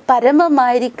വസിക്കുന്നത്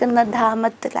പരമമായിരിക്കുന്ന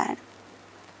ധാമത്തിലാണ്.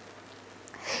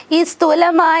 ഈ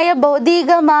സ്ഥൂലമായ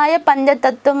ഭൗതികമായ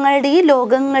പഞ്ചതത്വങ്ങളുടെ ഈ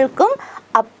ലോകങ്ങൾക്കും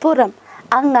അപ്പുറം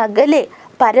അങ്ങകലെ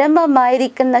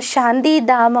പരമമായിരിക്കുന്ന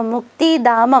ശാന്തിധാമം,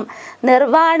 മുക്തിധാമം,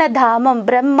 നിർവാണധാമം,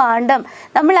 ബ്രഹ്മാണ്ടം,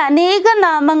 നമ്മൾ അനേക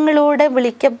നാമങ്ങളോടെ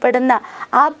വിളിക്കപ്പെടുന്ന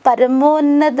ആ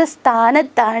പരമോന്നത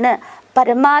സ്ഥാനത്താണ്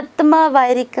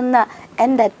പരമാത്മാവായിരിക്കുന്ന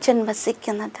എൻ്റെ അച്ഛൻ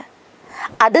വസിക്കുന്നത്.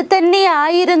 അത്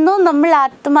തന്നെയായിരുന്നു നമ്മൾ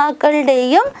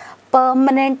ആത്മാക്കളുടെയും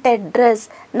പെർമനൻ്റ് അഡ്രസ്,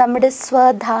 നമ്മുടെ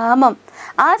സ്വധാമം.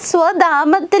 ആ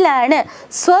സ്വധാമത്തിലാണ്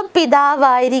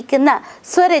സ്വപിതാവായിരിക്കുന്ന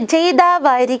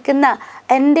സ്വരചയിതാവായിരിക്കുന്ന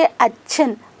എൻ്റെ അച്ഛൻ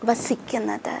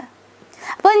വസിക്കുന്നത്.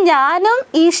 അപ്പോൾ ഞാനും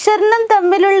ഈശ്വരനും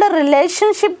തമ്മിലുള്ള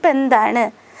റിലേഷൻഷിപ്പ് എന്താണ്?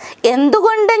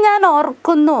 എന്തുകൊണ്ട് ഞാൻ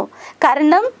ഓർക്കുന്നു?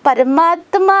 കാരണം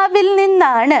പരമാത്മാവിൽ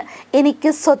നിന്നാണ്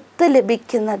എനിക്ക് സ്വത്ത്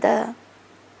ലഭിക്കുന്നത്.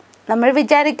 നമ്മൾ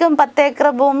വിചാരിക്കും 10 ഏക്കർ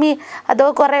ഭൂമി അതോ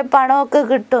കുറേ പണമൊക്കെ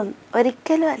കിട്ടും.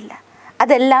 ഒരിക്കലും അല്ല.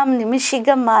 അതെല്ലാം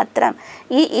നിമിഷികം മാത്രം.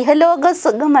 ഈ ഇഹലോക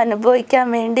സുഖം അനുഭവിക്കാൻ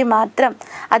വേണ്ടി മാത്രം.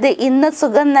 അത് ഇന്ന്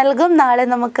സുഖം നൽകും, നാളെ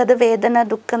നമുക്കത് വേദന,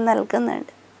 ദുഃഖം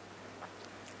നൽകുന്നുണ്ട്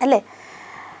അല്ലേ?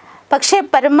 പക്ഷേ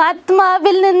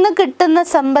പരമാത്മാവിൽ നിന്ന് കിട്ടുന്ന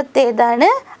സമ്പത്ത് ഏതാണ്?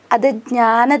 അത്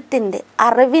ജ്ഞാനത്തിൻ്റെ,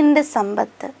 അറിവിൻ്റെ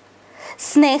സമ്പത്ത്,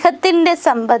 സ്നേഹത്തിൻ്റെ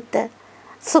സമ്പത്ത്,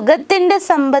 സുഖത്തിൻ്റെ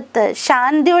സമ്പത്ത്,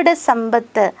 ശാന്തിയുടെ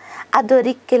സമ്പത്ത്.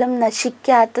 അതൊരിക്കലും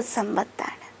നശിക്കാത്ത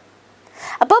സമ്പത്താണ്.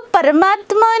 അപ്പോൾ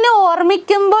പരമാത്മാവിനെ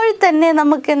ഓർമ്മിക്കുമ്പോൾ തന്നെ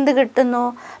നമുക്ക് എന്ത് കിട്ടുന്നു?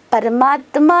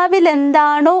 പരമാത്മാവിൽ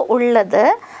എന്താണോ ഉള്ളത്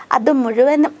അത്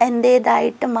മുഴുവനും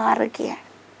എൻ്റേതായിട്ട് മാറുകയാണ്.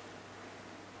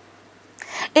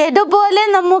 ഏതുപോലെ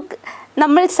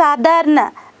നമ്മൾ സാധാരണ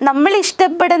നമ്മൾ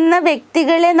ഇഷ്ടപ്പെടുന്ന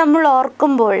വ്യക്തികളെ നമ്മൾ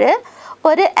ഓർക്കുമ്പോൾ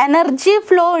ഒരു എനർജി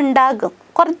ഫ്ലോ ഉണ്ടാകും,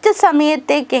 കുറച്ച്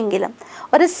സമയത്തേക്കെങ്കിലും.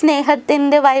 ഒരു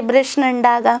സ്നേഹത്തിൻ്റെ വൈബ്രേഷൻ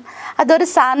ഉണ്ടാകാം, അതൊരു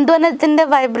സാന്ത്വനത്തിൻ്റെ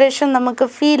വൈബ്രേഷൻ നമുക്ക്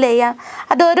ഫീൽ ചെയ്യാം,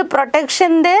 അതൊരു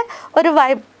പ്രൊട്ടക്ഷൻ്റെ ഒരു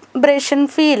വൈബ്രേഷൻ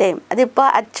ഫീൽ ചെയ്യും. അതിപ്പോൾ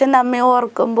അച്ഛൻ അമ്മയെ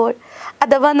ഓർക്കുമ്പോൾ,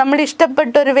 അഥവാ നമ്മൾ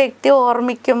ഇഷ്ടപ്പെട്ട ഒരു വ്യക്തിയെ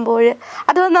ഓർമ്മിക്കുമ്പോൾ,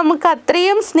 അഥവാ നമുക്ക്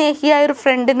അത്രയും സ്നേഹിയായ ഒരു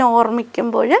ഫ്രണ്ടിനെ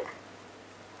ഓർമ്മിക്കുമ്പോൾ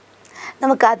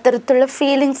നമുക്ക് അത്തരത്തിലുള്ള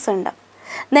ഫീലിങ്സ് ഉണ്ട്.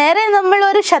 നേരെ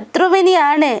നമ്മളൊരു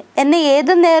ശത്രുവിനെയാണ്, എന്നെ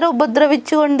ഏതു നേരം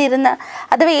ഉപദ്രവിച്ചു കൊണ്ടിരുന്ന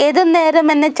അഥവാ ഏതു നേരം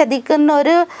എന്നെ ചതിക്കുന്ന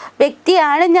ഒരു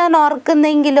വ്യക്തിയാണ് ഞാൻ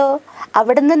ഓർക്കുന്നെങ്കിലോ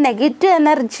അവിടുന്ന് നെഗറ്റീവ്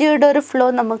എനർജിയുടെ ഒരു ഫ്ലോ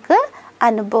നമുക്ക്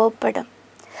അനുഭവപ്പെടും.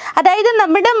 അതായത്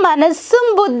നമ്മുടെ മനസ്സും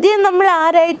ബുദ്ധിയും നമ്മൾ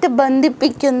ആരായിട്ട്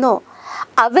ബന്ധിപ്പിക്കുന്നു,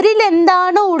 അവരിൽ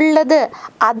എന്താണോ ഉള്ളത്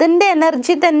അതിൻ്റെ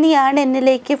എനർജി തന്നെയാണ്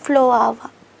എന്നിലേക്ക് ഫ്ലോ ആവുക.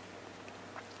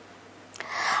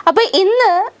 അപ്പോൾ ഇന്ന്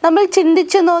നമ്മൾ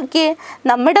ചിന്തിച്ചു നോക്കിയേ,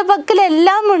 നമ്മുടെ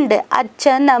പക്കലെല്ലാം ഉണ്ട്.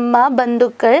 അച്ഛൻ, അമ്മ,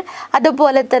 ബന്ധുക്കൾ,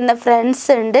 അതുപോലെ തന്നെ ഫ്രണ്ട്സ്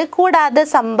ഉണ്ട്, കൂടാതെ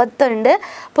സമ്പത്തുണ്ട്,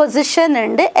 പൊസിഷൻ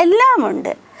ഉണ്ട്, എല്ലാം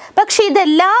ഉണ്ട്. പക്ഷെ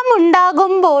ഇതെല്ലാം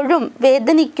ഉണ്ടാകുമ്പോഴും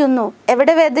വേദനിക്കുന്നു.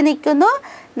 എവിടെ വേദനിക്കുന്നു?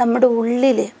 നമ്മുടെ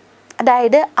ഉള്ളിൽ.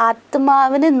 അതായത്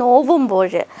ആത്മാവിന്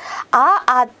നോവുമ്പോൾ ആ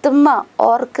ആത്മ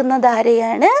ഓർക്കുന്നത്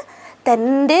ആരെയാണ്?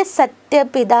 തൻ്റെ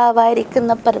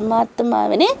സത്യപിതാവായിരിക്കുന്ന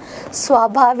പരമാത്മാവിനെ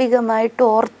സ്വാഭാവികമായിട്ട്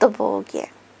ഓർത്തു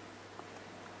പോവുകയാണ്.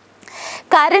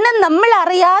 കാരണം നമ്മൾ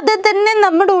അറിയാതെ തന്നെ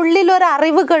നമ്മുടെ ഉള്ളിൽ ഒരു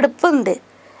അറിവ് കിടപ്പുണ്ട്.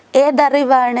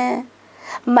 ഏതറിവാണ്?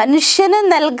 മനുഷ്യന്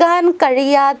നൽകാൻ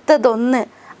കഴിയാത്തതൊന്ന്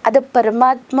അത്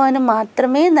പരമാത്മാവിന്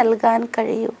മാത്രമേ നൽകാൻ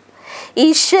കഴിയൂ.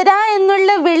 ഈശ്വര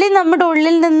എന്നുള്ള വിളി നമ്മുടെ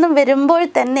ഉള്ളിൽ നിന്നും വരുമ്പോൾ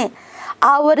തന്നെ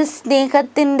ആ ഒരു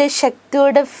സ്നേഹത്തിൻ്റെ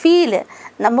ശക്തിയുടെ ഫീല്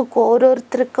നമുക്ക്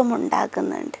ഓരോരുത്തർക്കും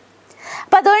ഉണ്ടാകുന്നുണ്ട്.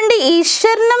 അപ്പം അതുകൊണ്ട്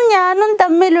ഈശ്വരനും ഞാനും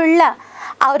തമ്മിലുള്ള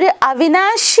ആ ഒരു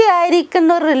അവിനാശിയായിരിക്കുന്ന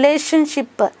ഒരു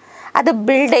റിലേഷൻഷിപ്പ് അത്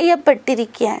ബിൽഡ്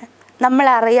ചെയ്യപ്പെട്ടിരിക്കുകയാണ് നമ്മൾ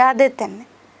അറിയാതെ തന്നെ.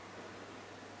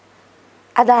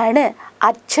 അതാണ്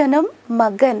അച്ഛനും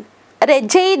മകൻ,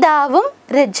 രചയിതാവും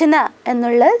രചന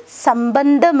എന്നുള്ള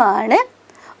സംബന്ധമാണ്.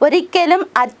 ഒരിക്കലും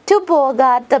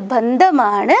അറ്റുപോകാത്ത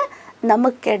ബന്ധമാണ്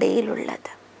നമുക്കിടയിലുള്ളത്.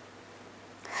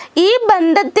 ഈ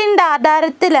ബന്ധത്തിൻ്റെ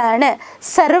ആധാരത്തിലാണ്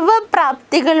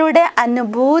സർവപ്രാപ്തികളുടെ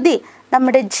അനുഭൂതി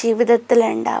നമ്മുടെ ജീവിതത്തിൽ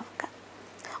ഉണ്ടാവുക.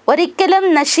 ഒരിക്കലും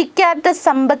നശിക്കാത്ത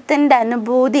സമ്പത്തിൻ്റെ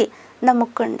അനുഭൂതി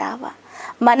നമുക്കുണ്ടാവാം.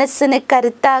 മനസ്സിന്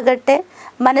കരുത്താകട്ടെ,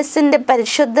 മനസ്സിൻ്റെ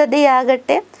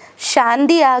പരിശുദ്ധതയാകട്ടെ,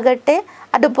 ശാന്തിയാകട്ടെ,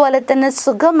 അതുപോലെ തന്നെ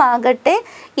സുഖമാകട്ടെ,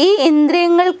 ഈ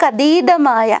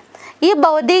ഇന്ദ്രിയങ്ങൾക്കതീതമായ, ഈ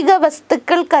ഭൗതിക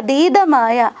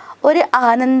വസ്തുക്കൾക്കതീതമായ ഒരു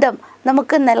ആനന്ദം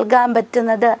നമുക്ക് നൽകാൻ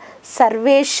പറ്റുന്നത്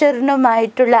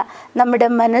സർവേശ്വരനുമായിട്ടുള്ള നമ്മുടെ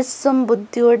മനസ്സും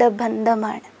ബുദ്ധിയുടെ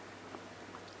ബന്ധമാണ്.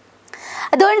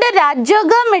 അതുകൊണ്ട്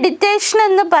രാജയോഗ മെഡിറ്റേഷൻ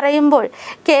എന്ന് പറയുമ്പോൾ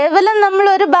കേവലം നമ്മൾ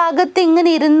ഒരു ഭാഗത്ത്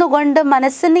ഇങ്ങനെ ഇരുന്നു കൊണ്ട്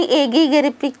മനസ്സിനെ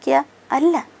ഏകീകരിപ്പിക്കുക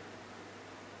അല്ല.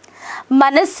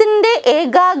 മനസ്സിൻ്റെ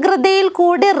ഏകാഗ്രതയിൽ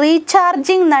കൂടി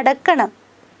റീചാർജിങ് നടക്കണം.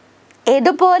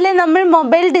 ഏതുപോലെ നമ്മൾ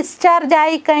മൊബൈൽ ഡിസ്ചാർജ്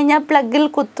ആയി കഴിഞ്ഞാൽ പ്ലഗിൽ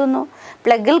കുത്തുന്നു,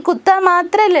 പ്ലഗിൽ കുത്താൻ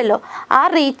മാത്രമല്ലല്ലോ, ആ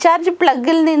റീചാർജ്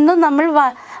പ്ലഗിൽ നിന്നും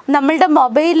നമ്മളുടെ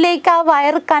മൊബൈലിലേക്ക് ആ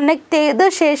വയർ കണക്ട് ചെയ്ത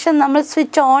ശേഷം നമ്മൾ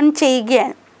സ്വിച്ച് ഓൺ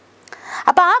ചെയ്യുകയാണ്.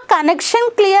 അപ്പോൾ ആ കണക്ഷൻ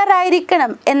ക്ലിയർ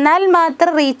ആയിരിക്കണം, എന്നാൽ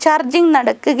മാത്രം റീചാർജിങ്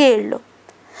നടക്കുകയുള്ളൂ.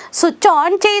 സ്വിച്ച്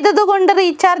ഓൺ ചെയ്തത് കൊണ്ട്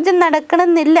റീചാർജ്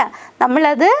നടക്കണമെന്നില്ല,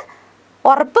 നമ്മളത്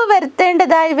ഉറപ്പ്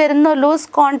വരുത്തേണ്ടതായി വരുന്നു.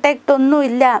 ലൂസ് കോണ്ടാക്റ്റ്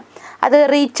ഒന്നുമില്ല, അത്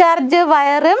റീചാർജ്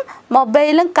വയറും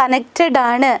മൊബൈലും കണക്റ്റഡ്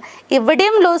ആണ്,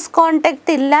 ഇവിടെയും ലൂസ്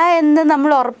കോണ്ടാക്റ്റ് ഇല്ല എന്ന്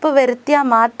നമ്മൾ ഉറപ്പ് വരുത്തിയാൽ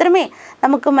മാത്രമേ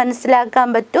നമുക്ക് മനസ്സിലാക്കാൻ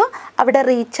പറ്റൂ അവിടെ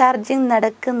റീചാർജിങ്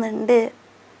നടക്കുന്നുണ്ട്.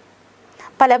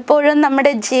 പലപ്പോഴും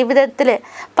നമ്മുടെ ജീവിതത്തിൽ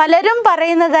പലരും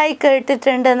പറയുന്നതായി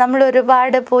കേട്ടിട്ടുണ്ട്, നമ്മൾ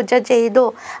ഒരുപാട് പൂജ ചെയ്തു,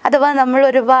 അഥവാ നമ്മൾ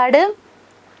ഒരുപാട്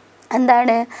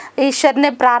ഈശ്വരനെ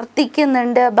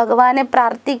പ്രാർത്ഥിക്കുന്നുണ്ട്, ഭഗവാനെ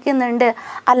പ്രാർത്ഥിക്കുന്നുണ്ട്,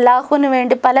 അല്ലാഹുവിന്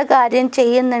വേണ്ടി പല കാര്യം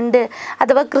ചെയ്യുന്നുണ്ട്,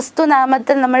 അഥവാ ക്രിസ്തു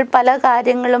നാമത്തിൽ നമ്മൾ പല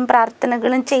കാര്യങ്ങളും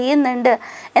പ്രാർത്ഥനകളും ചെയ്യുന്നുണ്ട്,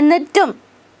 എന്നിട്ടും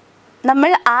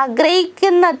നമ്മൾ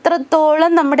ആഗ്രഹിക്കുന്ന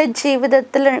അത്രത്തോളം നമ്മുടെ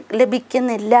ജീവിതത്തിൽ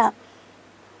ലഭിക്കുന്നില്ല.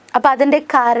 അപ്പം അതിൻ്റെ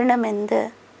കാരണം എന്ത്?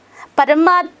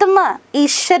 പരമാത്മ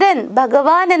ഈശ്വരൻ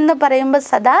ഭഗവാൻ എന്ന് പറയുമ്പോൾ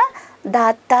സദാ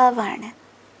ദാതാവാണ്.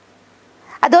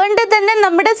 അതുകൊണ്ട് തന്നെ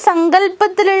നമ്മുടെ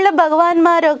സങ്കല്പത്തിലുള്ള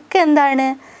ഭഗവാന്മാരൊക്കെ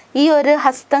ഈ ഒരു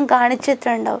ഹസ്തം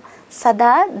കാണിച്ചിട്ടുണ്ടാവും,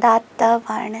 സദാ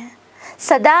ദാതാവാണ്,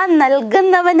 സദാ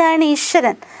നൽകുന്നവനാണ്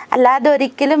ഈശ്വരൻ, അല്ലാതെ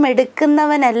ഒരിക്കലും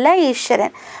എടുക്കുന്നവനല്ല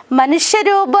ഈശ്വരൻ.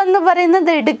 മനുഷ്യരൂപം എന്ന്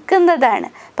പറയുന്നത് എടുക്കുന്നതാണ്,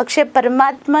 പക്ഷെ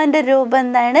പരമാത്മാവിൻ്റെ രൂപം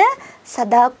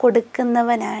സദാ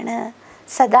കൊടുക്കുന്നവനാണ്,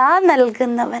 സദാ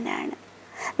നൽകുന്നവനാണ്.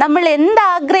 നമ്മൾ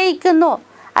എന്താഗ്രഹിക്കുന്നു,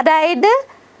 അതായത്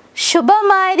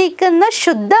ശുഭമായിരിക്കുന്ന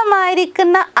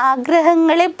ശുദ്ധമായിരിക്കുന്ന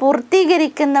ആഗ്രഹങ്ങളെ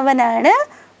പൂർത്തീകരിക്കുന്നവനാണ്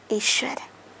ഈശ്വരൻ.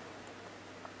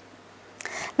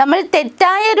 നമ്മൾ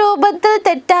തെറ്റായ രൂപത്തിൽ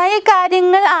തെറ്റായ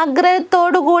കാര്യങ്ങൾ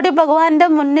ആഗ്രഹത്തോടുകൂടി ഭഗവാന്റെ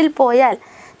മുന്നിൽ പോയാൽ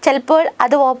ചിലപ്പോൾ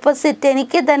അത് ഓപ്പോസിറ്റ്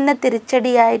എനിക്ക് തന്നെ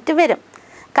തിരിച്ചടിയായിട്ട് വരും.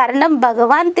 കാരണം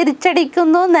ഭഗവാൻ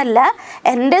തിരിച്ചടിക്കുന്നു എന്നല്ല,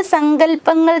 എൻ്റെ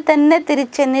സങ്കല്പങ്ങൾ തന്നെ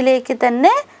തിരിച്ചെന്നിലേക്ക്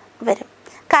തന്നെ വരും.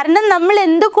 കാരണം നമ്മൾ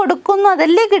എന്ത് കൊടുക്കുന്നു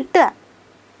അതല്ലേ കിട്ടുക,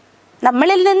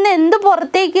 നമ്മളിൽ നിന്ന് എന്ത്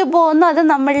പുറത്തേക്ക് പോകുന്നു അത്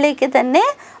നമ്മളിലേക്ക് തന്നെ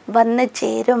വന്നു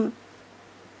ചേരും.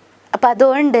 അപ്പം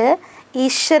അതുകൊണ്ട്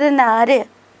ഈശ്വരൻ ആര്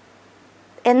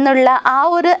എന്നുള്ള ആ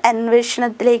ഒരു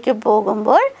അന്വേഷണത്തിലേക്ക്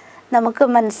പോകുമ്പോൾ നമുക്ക്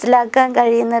മനസ്സിലാക്കാൻ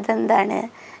കഴിയുന്നത് എന്താണ്?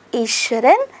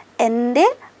 ഈശ്വരൻ എൻ്റെ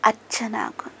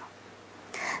അച്ഛനാകുന്നു,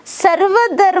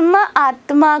 സർവധർമ്മ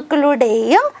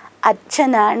ആത്മാക്കളുടെയും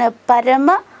അച്ഛനാണ്,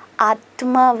 പരമ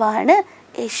ആത്മാവാണ്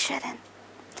ഈശ്വരൻ.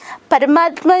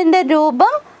 പരമാത്മാവിൻ്റെ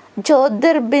രൂപം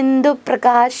ജ്യോതിർബിന്ദു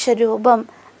പ്രകാശരൂപം,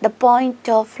 ദ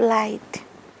പോയിന്റ് ഓഫ് ലൈറ്റ്.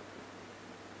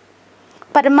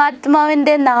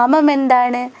 പരമാത്മാവിൻ്റെ നാമം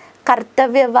എന്താണ്?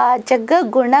 കർത്തവ്യവാചക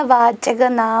ഗുണവാചക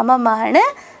നാമമാണ്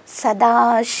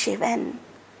സദാശിവൻ.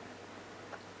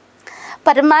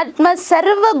 പരമാത്മ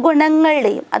സർവ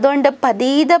ഗുണങ്ങളെയും, അതുകൊണ്ട്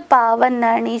പതീത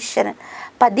പാവനാണ് ഈശ്വരൻ,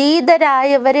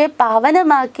 പതീതരായവരെ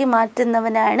പാവനമാക്കി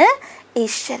മാറ്റുന്നവനാണ്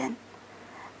ഈശ്വരൻ.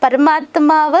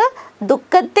 പരമാത്മാവ്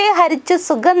ദുഃഖത്തെ ഹരിച്ച്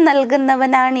സുഖം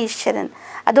നൽകുന്നവനാണ് ഈശ്വരൻ,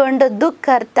 അതുകൊണ്ട്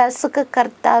ദുഃഖകർത്ത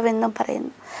സുഖകർത്താവ് എന്ന്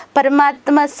പറയുന്നു.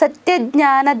 പരമാത്മ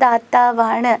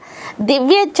സത്യജ്ഞാനദാതാവാണ്,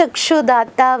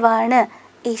 ദിവ്യചക്ഷുദാതാവാണ്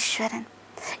ഈശ്വരൻ.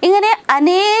 ഇങ്ങനെ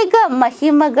അനേക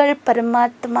മഹിമകൾ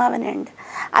പരമാത്മാവിനുണ്ട്.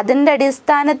 അതിൻ്റെ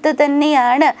അടിസ്ഥാനത്തിൽ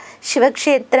തന്നെയാണ്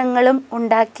ശിവക്ഷേത്രങ്ങളും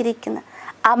ഉണ്ടാക്കിയിരിക്കുന്നത്.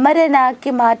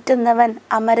 അമരനാക്കി മാറ്റുന്നവൻ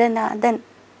അമരനാഥൻ.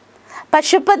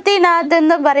 പശുപതിനാഥ്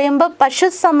എന്ന് പറയുമ്പോൾ പശു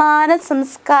സമാന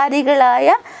സംസ്കാരികളായ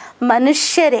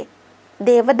മനുഷ്യരെ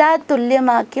ദേവതാ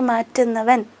തുല്യമാക്കി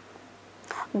മാറ്റുന്നവൻ.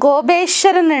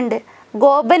 ഗോപേശ്വരനുണ്ട്,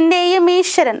 ഗോപൻ്റെയും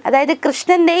ഈശ്വരൻ, അതായത്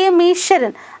കൃഷ്ണൻ്റെയും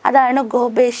ഈശ്വരൻ, അതാണ്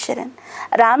ഗോപേശ്വരൻ.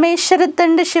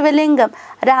 രാമേശ്വരത്തുണ്ട് ശിവലിംഗം,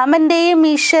 രാമൻ്റെയും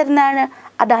ഈശ്വരനാണ്,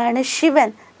 അതാണ് ശിവൻ,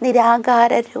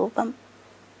 നിരാകാര രൂപം.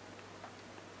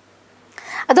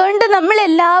 അതുകൊണ്ട് നമ്മൾ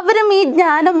എല്ലാവരും ഈ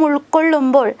ജ്ഞാനം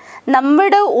ഉൾക്കൊള്ളുമ്പോൾ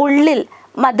നമ്മുടെ ഉള്ളിൽ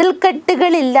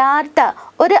മതിൽക്കെട്ടുകളില്ലാത്ത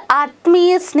ഒരു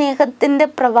ആത്മീയ സ്നേഹത്തിൻ്റെ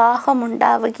പ്രവാഹം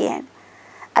ഉണ്ടാവുകയാണ്.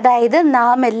 അതായത്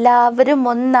നാം എല്ലാവരും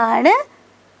ഒന്നാണ്,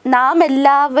 നാം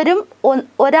എല്ലാവരും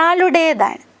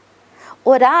ഒരാളുടേതാണ്,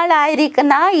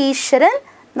 ഒരാളായിരിക്കുന്ന ആ ഈശ്വരൻ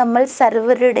നമ്മൾ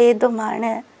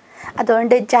സർവരുടേതുമാണ്.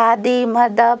 അതുകൊണ്ട് ജാതി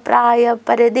മത പ്രായ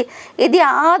പരിധി ഇത്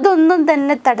യാതൊന്നും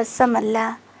തന്നെ തടസ്സമല്ല.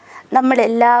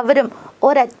 നമ്മളെല്ലാവരും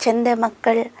ഒരച്ഛൻ്റെ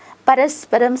മക്കൾ,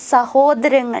 പരസ്പരം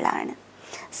സഹോദരങ്ങളാണ്.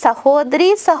 സഹോദരി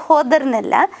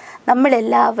സഹോദരനല്ല,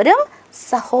 നമ്മളെല്ലാവരും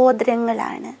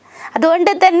സഹോദരങ്ങളാണ്.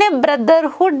 അതുകൊണ്ട് തന്നെ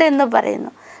ബ്രദർഹുഡ് എന്ന്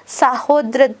പറയുന്നു,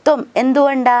 സഹോദരത്വം.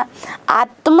 എന്തുകൊണ്ടാണ്?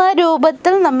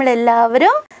 ആത്മരൂപത്തിൽ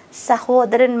നമ്മളെല്ലാവരും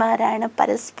സഹോദരന്മാരാണ്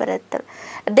പരസ്പരത്തിൽ.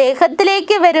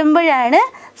 ദേഹത്തിലേക്ക് വരുമ്പോഴാണ്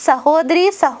സഹോദരി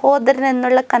സഹോദരൻ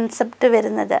എന്നുള്ള കൺസെപ്റ്റ്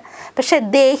വരുന്നത്. പക്ഷെ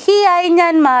ദേഹിയായി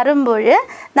ഞാൻ മാറുമ്പോൾ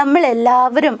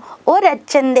നമ്മളെല്ലാവരും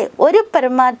ഒരച്ഛൻ്റെ ഒരു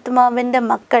പരമാത്മാവിൻ്റെ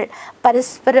മക്കൾ,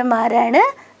 പരസ്പരമാരാണ്,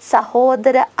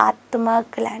 സഹോദര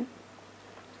ആത്മാക്കളാണ്.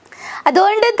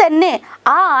 അതുകൊണ്ട് തന്നെ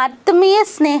ആ ആത്മീയ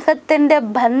സ്നേഹത്തിൻ്റെ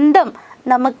ബന്ധം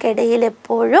നമുക്കിടയിൽ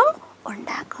എപ്പോഴും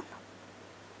ഉണ്ടാകുന്നു.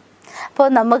 അപ്പോൾ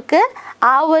നമുക്ക്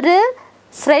ആ ഒരു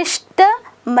ശ്രേഷ്ഠ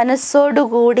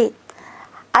മനസ്സോടുകൂടി,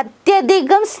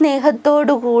 അത്യധികം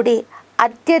സ്നേഹത്തോടുകൂടി,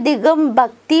 അത്യധികം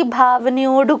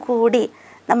ഭക്തിഭാവനയോടുകൂടി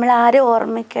നമ്മൾ ആരെ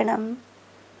ഓർമ്മിക്കണം?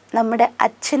 നമ്മുടെ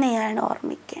അച്ഛനെയാണ്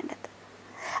ഓർമ്മിക്കേണ്ടത്.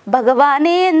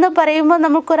 ഭഗവാനെ എന്ന് പറയുമ്പോൾ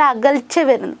നമുക്കൊരു അകൽച്ച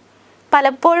വരുന്നു.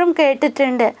 പലപ്പോഴും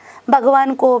കേട്ടിട്ടുണ്ട്, ഭഗവാൻ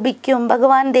കോപിക്കും,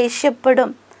 ഭഗവാൻ ദേഷ്യപ്പെടും.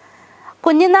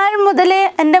 കുഞ്ഞുനാൾ മുതലേ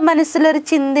എൻ്റെ മനസ്സിലൊരു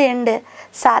ചിന്തയുണ്ട്,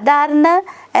 സാധാരണ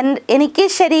എനിക്ക്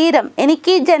ശരീരം,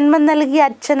 എനിക്ക് ജന്മം നൽകിയ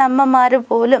അച്ഛനമ്മമാർ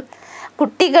പോലും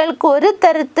കുട്ടികൾക്ക് ഒരു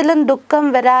തരത്തിലും ദുഃഖം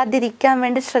വരാതിരിക്കാൻ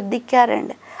വേണ്ടി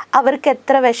ശ്രദ്ധിക്കാറുണ്ട്, അവർക്ക്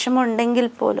എത്ര വിഷമമുണ്ടെങ്കിൽ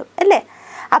പോലും, അല്ലേ?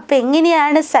 അപ്പം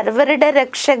എങ്ങനെയാണ് സർവരുടെ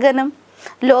രക്ഷകനും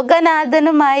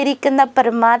ലോകനാഥനുമായിരിക്കുന്ന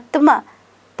പരമാത്മ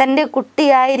തൻ്റെ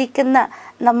കുട്ടിയായിരിക്കുന്ന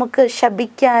നമുക്ക്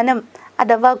ശപിക്കാനും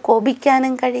അഥവാ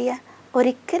കോപിക്കാനും കഴിയുക?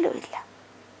 ഒരിക്കലുമില്ല.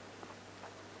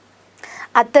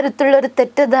 അത്തരത്തിലുള്ളൊരു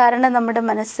തെറ്റിദ്ധാരണ നമ്മുടെ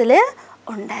മനസ്സിൽ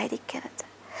ഉണ്ടായിരിക്കരുത്.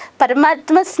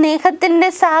 പരമാത്മ സ്നേഹത്തിൻ്റെ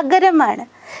സാഗരമാണ്.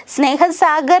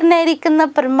 സ്നേഹസാഗരനായിരിക്കുന്ന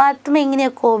പരമാത്മ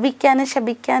എങ്ങനെയാണ് കോപിക്കാനും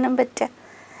ശപിക്കാനും പറ്റുക?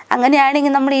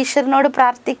 അങ്ങനെയാണെങ്കിൽ നമ്മൾ ഈശ്വരനോട്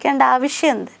പ്രാർത്ഥിക്കേണ്ട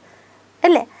ആവശ്യം എന്ത്,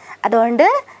 അല്ലേ? അതുകൊണ്ട്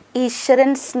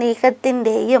ഈശ്വരൻ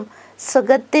സ്നേഹത്തിൻ്റെയും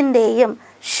സുഖത്തിൻ്റെയും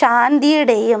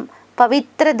ശാന്തിയുടെയും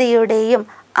പവിത്രതയുടെയും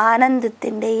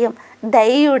ആനന്ദത്തിൻ്റെയും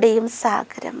ദയയുടെയും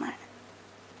സാഗരമാണ്.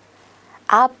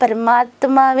 ആ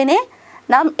പരമാത്മാവിനെ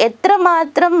നാം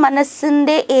എത്രമാത്രം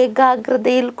മനസ്സിൻ്റെ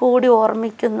ഏകാഗ്രതയിൽ കൂടി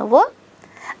ഓർമ്മിക്കുന്നുവോ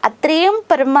അത്രയും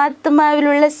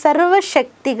പരമാത്മാവിലുള്ള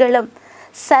സർവശക്തികളും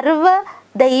സർവ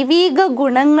ദൈവീക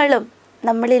ഗുണങ്ങളും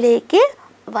നമ്മളിലേക്ക്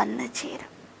വന്നു ചേരും.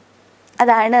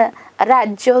 അതാണ്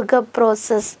രാജയോഗ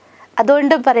പ്രോസസ്.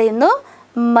 അതുകൊണ്ട് പറയുന്നു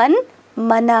മൻ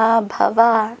മനാഭവ.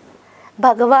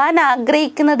 ഭഗവാൻ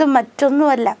ആഗ്രഹിക്കുന്നത്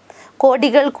മറ്റൊന്നുമല്ല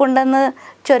കോടികൾ കൊണ്ടെന്ന്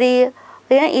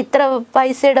ഇത്ര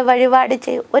പൈസയുടെ വഴിപാട്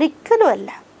ചെയ്യും, ഒരിക്കലുമല്ല.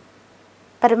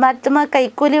 പരമാത്മ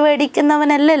കൈക്കൂലി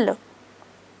മേടിക്കുന്നവനല്ലല്ലോ.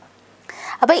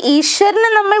 അപ്പം ഈശ്വരന്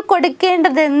നമ്മൾ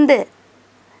കൊടുക്കേണ്ടത് എന്ത്?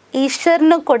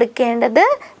 ഈശ്വരന് കൊടുക്കേണ്ടത്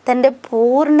തൻ്റെ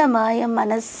പൂർണ്ണമായ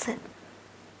മനസ്സ്.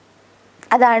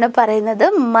 അതാണ് പറയുന്നത്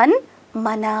മൻ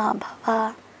മനാഭവ.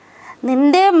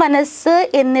 നിന്റെ മനസ്സ്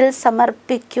എന്നിൽ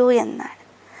സമർപ്പിക്കൂ എന്നാണ്.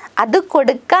 അത്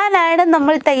കൊടുക്കാനാണ്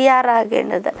നമ്മൾ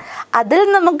തയ്യാറാകേണ്ടത്. അതിൽ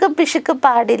നമുക്ക് പിശുക്ക്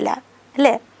പാടില്ല,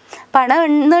 അല്ലേ? പണം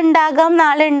ഇന്നുണ്ടാകാം,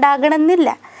 നാളെ ഉണ്ടാകണം എന്നില്ല.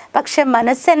 പക്ഷെ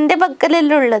മനസ്സ് എൻ്റെ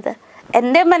പക്കലുള്ളത്,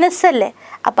 എൻ്റെ മനസ്സല്ലേ.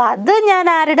 അപ്പം അത് ഞാൻ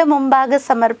ആരുടെ മുമ്പാകെ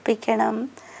സമർപ്പിക്കണം?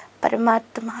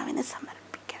 പരമാത്മാവിന്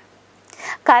സമർപ്പിക്കണം.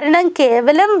 കാരണം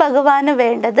കേവലം ഭഗവാന്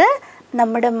വേണ്ടത്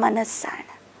നമ്മുടെ മനസ്സാണ്.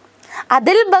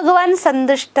 അതിൽ ഭഗവാൻ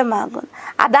സന്തുഷ്ടമാകും.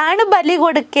 അതാണ് ബലി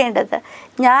കൊടുക്കേണ്ടത്.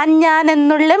 ഞാൻ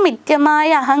എന്നുള്ള മിഥ്യമായ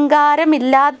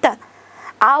അഹങ്കാരമില്ലാത്ത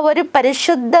ആ ഒരു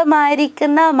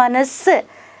പരിശുദ്ധമായിരിക്കുന്ന മനസ്സ്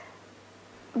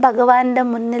ഭഗവാന്റെ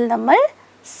മുന്നിൽ നമ്മൾ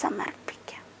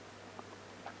സമർപ്പിക്കാം.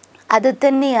 അത്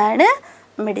തന്നെയാണ്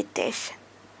മെഡിറ്റേഷൻ.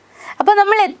 അപ്പോൾ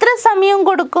നമ്മൾ എത്ര സമയം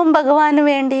കൊടുക്കും ഭഗവാന്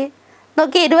വേണ്ടി?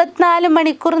 നോക്കി, 24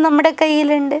 മണിക്കൂർ നമ്മുടെ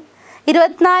കയ്യിലുണ്ട്.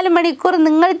 24 മണിക്കൂർ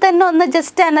നിങ്ങൾ തന്നെ ഒന്ന്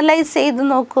ജസ്റ്റ് അനലൈസ് ചെയ്ത്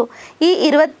നോക്കൂ. ഈ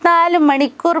 24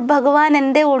 മണിക്കൂർ ഭഗവാൻ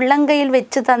എൻ്റെ ഉള്ളം കയ്യിൽ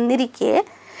വെച്ച് തന്നിരിക്കെ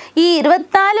ഈ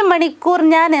 24 മണിക്കൂർ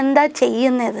ഞാൻ എന്താ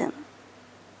ചെയ്യുന്നത്?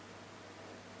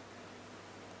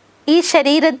 ഈ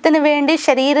ശരീരത്തിന് വേണ്ടി,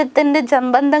 ശരീരത്തിൻ്റെ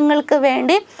സംബന്ധങ്ങൾക്ക്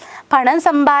വേണ്ടി, പണം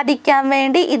സമ്പാദിക്കാൻ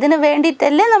വേണ്ടി, ഇതിനു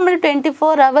വേണ്ടിയിട്ടല്ലേ നമ്മൾ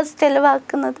 24 hours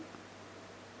ചെലവാക്കുന്നത്?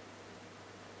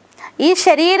 ഈ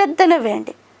ശരീരത്തിന്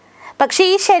വേണ്ടി. പക്ഷെ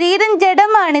ഈ ശരീരം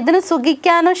ജഡമാണ്. ഇതിന്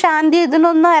സുഖിക്കാനോ ശാന്തി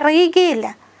ഇതിനൊന്നും അറിയുകയില്ല.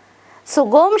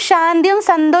 സുഖവും ശാന്തിയും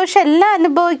സന്തോഷം എല്ലാം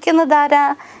അനുഭവിക്കുന്നത് ആരാ?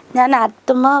 ഞാൻ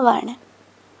ആത്മാവാണ്.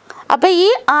 അപ്പം ഈ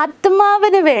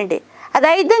ആത്മാവിന് വേണ്ടി,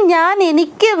 അതായത് ഞാൻ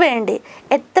എനിക്ക് വേണ്ടി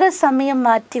എത്ര സമയം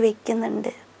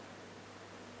മാറ്റിവെക്കുന്നുണ്ടോ?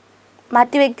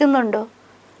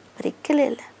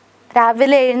 ഒരിക്കലില്ല.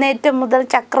 രാവിലെ എഴുന്നേറ്റ് മുതൽ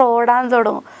ചക്രം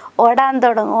ഓടാൻ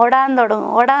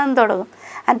തുടങ്ങും.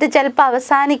 എന്നിട്ട് ചിലപ്പോൾ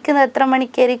അവസാനിക്കുന്നത് എത്ര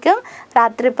മണിക്കായിരിക്കും?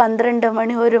 രാത്രി 12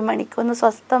 മണി, 1 മണിക്ക്. ഒന്ന്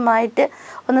സ്വസ്ഥമായിട്ട്,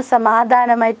 ഒന്ന്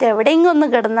സമാധാനമായിട്ട് എവിടെയെങ്കിലും ഒന്ന്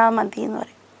കിടന്നാൽ മതി എന്ന്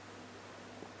പറയും.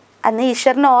 അന്ന്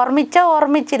ഈശ്വരനെ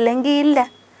ഓർമ്മിച്ചില്ലെങ്കിൽ ഇല്ല,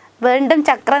 വീണ്ടും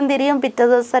ചക്രം തിരിയും. പിറ്റേ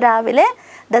ദിവസം രാവിലെ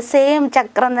സെയിം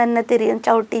ചക്രം തന്നെ തിരിയും.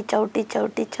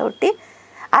 ചവിട്ടി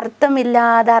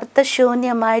അർത്ഥമില്ലാതെ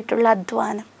അർത്ഥശൂന്യമായിട്ടുള്ള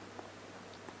അധ്വാനം.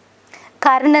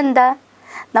 കാരണം എന്താ?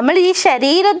 നമ്മൾ ഈ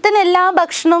ശരീരത്തിന് എല്ലാ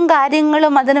ഭക്ഷണവും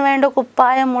കാര്യങ്ങളും അതിന് വേണ്ട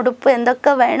കുപ്പായം ഉടുപ്പ്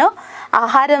എന്തൊക്കെ വേണോ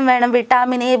ആഹാരം വേണം,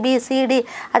 vitamin A B C D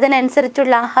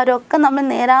അതിനനുസരിച്ചുള്ള ആഹാരമൊക്കെ നമ്മൾ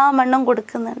നേരാവണ്ണം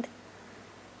കൊടുക്കുന്നുണ്ട്.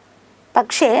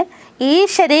 പക്ഷേ ഈ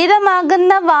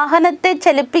ശരീരമാകുന്ന വാഹനത്തെ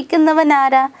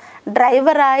ചലിപ്പിക്കുന്നവനാരാ?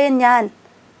 ഡ്രൈവറായ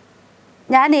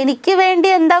ഞാൻ എനിക്ക് വേണ്ടി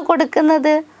എന്താ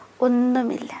കൊടുക്കുന്നത്?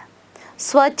 ഒന്നുമില്ല.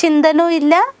 സ്വചിന്തനവും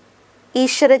ഇല്ല,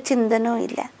 ഈശ്വര ചിന്തനവും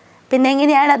ഇല്ല. പിന്നെ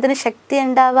എങ്ങനെയാണ് അതിന് ശക്തി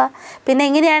ഉണ്ടാവുക? പിന്നെ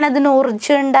എങ്ങനെയാണ് അതിന്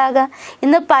ഊർജ്ജം ഉണ്ടാകുക?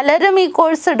 ഇന്ന് പലരും ഈ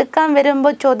കോഴ്സ് എടുക്കാൻ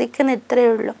വരുമ്പോൾ ചോദിക്കുന്ന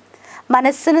ഇത്രയേ ഉള്ളൂ,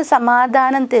 മനസ്സിന്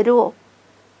സമാധാനം തരുമോ?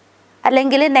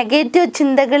 അല്ലെങ്കിൽ നെഗറ്റീവ്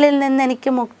ചിന്തകളിൽ നിന്ന്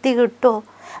എനിക്ക് മുക്തി കിട്ടുമോ?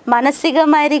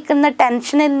 മാനസികമായിരിക്കുന്ന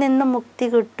ടെൻഷനിൽ നിന്ന് മുക്തി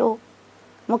കിട്ടുമോ?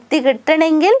 മുക്തി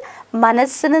കിട്ടണമെങ്കിൽ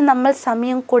മനസ്സിന് നമ്മൾ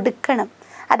സമയം കൊടുക്കണം.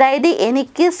 അതായത്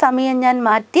എനിക്ക് സമയം ഞാൻ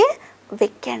മാറ്റി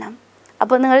വെക്കണം.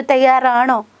 അപ്പോൾ നിങ്ങൾ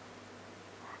തയ്യാറാണോ?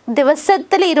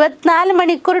 ദിവസത്തിൽ 24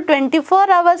 മണിക്കൂർ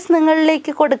 24 hours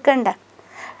നിങ്ങളിലേക്ക് കൊടുക്കണ്ട.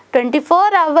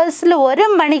 24 hours-ൽ 1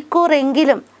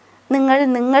 മണിക്കൂറെങ്കിലും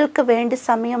നിങ്ങൾക്ക് വേണ്ടി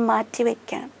സമയം മാറ്റി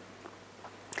വെക്കണം.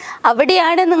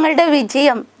 അവിടെയാണ് നിങ്ങളുടെ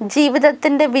വിജയം,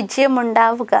 ജീവിതത്തിൻ്റെ വിജയം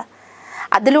ഉണ്ടാവുക.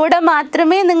 അതിലൂടെ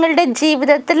മാത്രമേ നിങ്ങളുടെ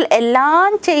ജീവിതത്തിൽ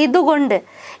എല്ലാം ചെയ്തുകൊണ്ട്,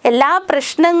 എല്ലാ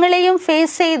പ്രശ്നങ്ങളെയും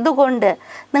ഫേസ് ചെയ്തുകൊണ്ട്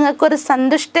നിങ്ങൾക്കൊരു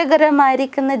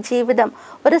സന്തുഷ്ടകരമായിരിക്കുന്ന ജീവിതം,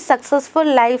 ഒരു സക്സസ്ഫുൾ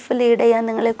ലൈഫ് ലീഡ് ചെയ്യാൻ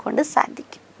നിങ്ങളെ കൊണ്ട്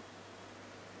സാധിക്കും.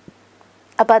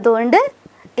 അപ്പം അതുകൊണ്ട്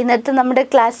ഇന്നത്തെ നമ്മുടെ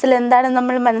ക്ലാസ്സിൽ എന്താണ്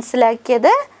നമ്മൾ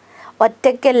മനസ്സിലാക്കിയത്?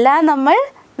 ഒറ്റയ്ക്കല്ല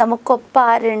നമുക്കൊപ്പം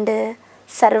ആരുണ്ട്?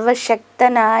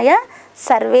 സർവശക്തനായ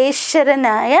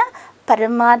സർവേശ്വരനായ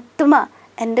പരമാത്മ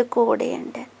എൻ്റെ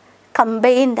കൂടെയുണ്ട്.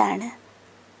 കമ്പൈൻഡ് ആണ്.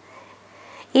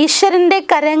 ഈശ്വരൻ്റെ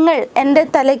കരങ്ങൾ എൻ്റെ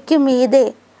തലയ്ക്ക് മീതെ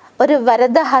ഒരു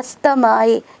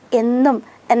വരദഹസ്തമായി എന്നും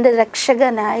എൻ്റെ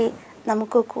രക്ഷകനായി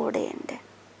നമുക്ക് കൂടെയുണ്ട്.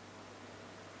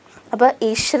 അപ്പോൾ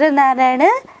ഈശ്വരനാരാണ്?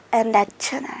 എൻ്റെ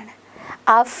അച്ഛനാണ്.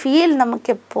 ആ ഫീൽ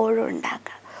നമുക്കെപ്പോഴും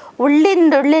ഉണ്ടാക്കണം.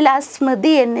 ഉള്ളിൻ്റെ ഉള്ളിൽ ആ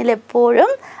സ്മൃതി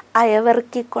എന്നിലെപ്പോഴും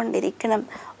അയവർക്കിക്കൊണ്ടിരിക്കണം.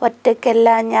 ഒറ്റയ്ക്കല്ല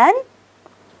ഞാൻ,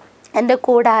 എൻ്റെ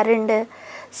കൂടെ ആരുണ്ട്?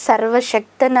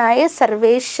 സർവശക്തനായ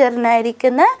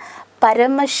സർവേശ്വരനായിരിക്കുന്ന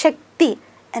പരമശക്തി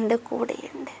എൻ്റെ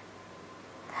കൂടെയുണ്ട്.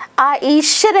 ആ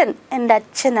ഈശ്വരൻ എൻ്റെ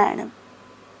അച്ഛനാണ്.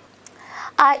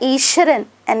 ആ ഈശ്വരൻ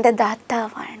എൻ്റെ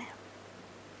ദാതാവാണ്.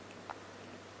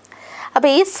 അപ്പോൾ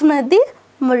ഈ സ്മൃതി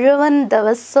മുഴുവൻ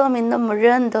ദിവസവും, ഇന്ന്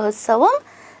മുഴുവൻ ദിവസവും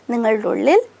നിങ്ങളുടെ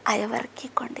ഉള്ളിൽ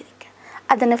അയവർക്കിക്കൊണ്ടിരിക്കുക.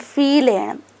 അതിനെ ഫീൽ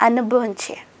ചെയ്യണം, അനുഭവം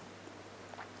ചെയ്യണം.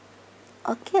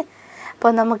 ഓക്കെ,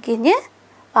 അപ്പോൾ നമുക്കിനി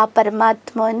ആ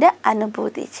പരമാത്മാവിൻ്റെ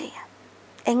അനുഭൂതി ചെയ്യാം.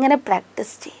 എങ്ങനെ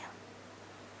പ്രാക്ടീസ് ചെയ്യാം?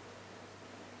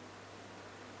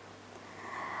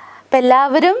 അപ്പം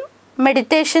എല്ലാവരും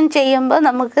മെഡിറ്റേഷൻ ചെയ്യുമ്പോൾ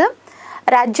നമുക്ക്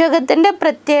രാജയോഗത്തിൻ്റെ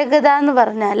പ്രത്യേകത എന്ന്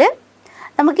പറഞ്ഞാൽ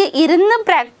നമുക്ക് ഇരുന്ന്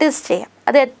പ്രാക്ടീസ് ചെയ്യാം.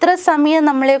 അത് എത്ര സമയം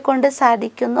നമ്മളെ കൊണ്ട്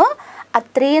സാധിക്കുന്നോ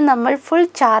അത്രയും നമ്മൾ ഫുൾ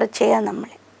ചാർജ് ചെയ്യാം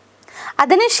നമ്മളെ.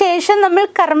 അതിനുശേഷം നമ്മൾ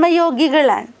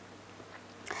കർമ്മയോഗികളാണ്.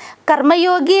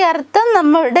 കർമ്മയോഗി അർത്ഥം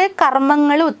നമ്മുടെ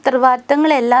കർമ്മങ്ങൾ,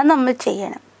 ഉത്തരവാദിത്തങ്ങളെല്ലാം നമ്മൾ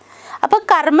ചെയ്യണം. അപ്പോൾ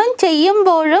കർമ്മം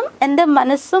ചെയ്യുമ്പോഴും എൻ്റെ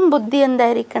മനസ്സും ബുദ്ധി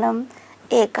എന്തായിരിക്കണം?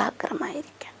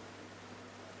 ഏകാഗ്രമായിരിക്കണം.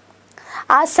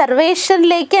 ആ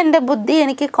സർവേശ്വരനിലേക്ക് എൻ്റെ ബുദ്ധി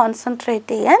എനിക്ക്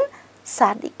കോൺസെൻട്രേറ്റ് ചെയ്യാൻ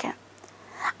സാധിക്കണം.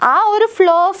 ആ ഒരു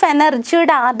ഫ്ലോ ഓഫ്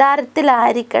എനർജിയുടെ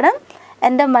ആധാരത്തിലായിരിക്കണം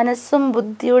എൻ്റെ മനസ്സും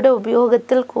ബുദ്ധിയുടെ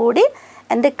ഉപയോഗത്തിൽ കൂടി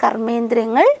എൻ്റെ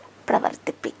കർമ്മേന്ദ്രിയങ്ങൾ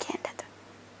പ്രവർത്തിപ്പിക്കേണ്ടത്.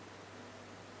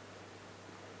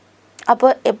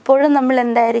 അപ്പോൾ എപ്പോഴും നമ്മൾ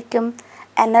എന്തായിരിക്കും?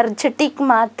 എനർജറ്റിക്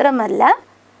മാത്രമല്ല,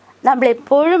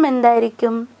 നമ്മളെപ്പോഴും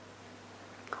എന്തായിരിക്കും?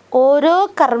 ഓരോ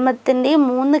കർമ്മത്തിൻ്റെയും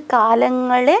 3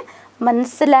 കാലങ്ങളെ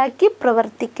മനസ്സിലാക്കി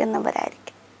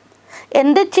പ്രവർത്തിക്കുന്നവരായിരിക്കും.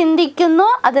 എന്ത് ചിന്തിക്കുന്നോ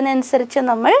അതിനനുസരിച്ച്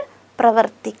നമ്മൾ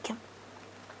പ്രവർത്തിക്കും.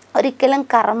 ഒരിക്കലും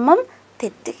കർമ്മം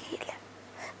തെറ്റുകയില്ല.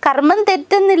 കർമ്മം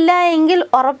തെറ്റുന്നില്ല എങ്കിൽ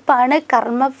ഉറപ്പാണ്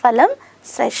കർമ്മഫലം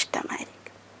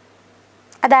ശ്രേഷ്ഠമായിരിക്കും.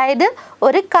 അതായത്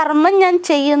ഒരു കർമ്മം ഞാൻ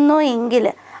ചെയ്യുന്നു എങ്കിൽ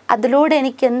അതിലൂടെ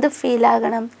എനിക്ക് എന്ത്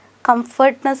ഫീലാകണം?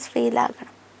 കംഫർട്ട്നെസ്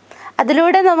ഫീലാകണം.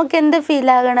 അതിലൂടെ നമുക്ക് എന്ത്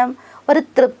ഫീലാകണം? ഒരു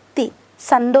തൃപ്തി,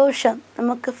 സന്തോഷം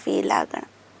നമുക്ക് ഫീലാകണം.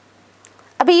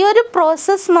 അപ്പോൾ ഈ ഒരു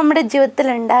പ്രോസസ്സ് നമ്മുടെ ജീവിതത്തിൽ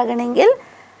ഉണ്ടാകണമെങ്കിൽ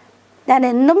ഞാൻ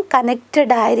എന്നും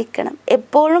കണക്റ്റഡ് ആയിരിക്കണം.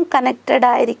 എപ്പോഴും കണക്റ്റഡ്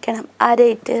ആയിരിക്കണം.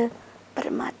 ആരായിട്ട്?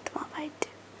 പരമാത്മാവായിട്ട്,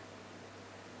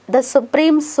 ദ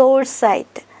സുപ്രീം സോഴ്സ്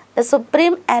ആയിട്ട്, ദ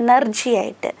സുപ്രീം എനർജി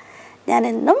ആയിട്ട് ഞാൻ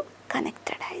എന്നും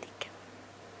കണക്റ്റഡ് ആയിരിക്കും.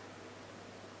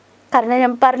 കാരണം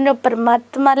ഞാൻ പറഞ്ഞു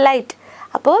പരമാത്മ ലൈറ്റ്.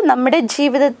 അപ്പോൾ നമ്മുടെ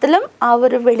ജീവിതത്തിലും ആ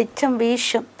ഒരു വെളിച്ചം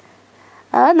വീശും.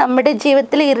 നമ്മുടെ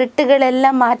ജീവിതത്തിലെ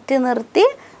ഇരുട്ടുകളെല്ലാം മാറ്റി നിർത്തി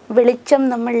വെളിച്ചം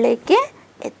നമ്മളിലേക്ക്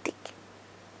എത്തിക്കും.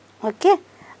 ഓക്കെ,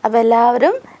 അപ്പോൾ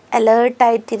എല്ലാവരും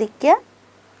അലേർട്ടായിട്ടിരിക്കുക.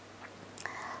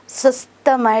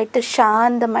 സ്വസ്ഥമായിട്ട്,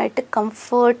 ശാന്തമായിട്ട്,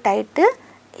 കംഫേർട്ടായിട്ട്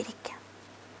ഇരിക്കുക.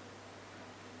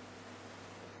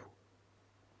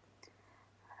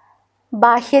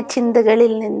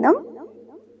 ബാഹ്യചിന്തകളിൽ നിന്നും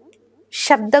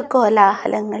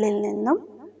ശബ്ദകോലാഹലങ്ങളിൽ നിന്നും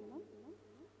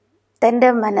തൻ്റെ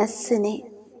മനസ്സിനെ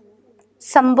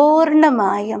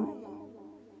സമ്പൂർണമായും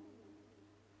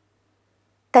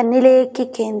തന്നിലേക്ക്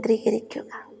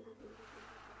കേന്ദ്രീകരിക്കുക.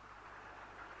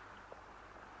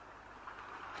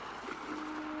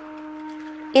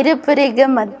 ഇരുപുരിക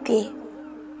മധ്യേ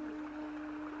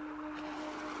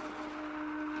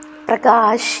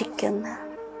പ്രകാശിക്കുന്ന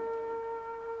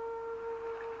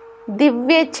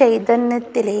ദിവ്യ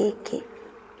ചൈതന്യത്തിലേക്ക്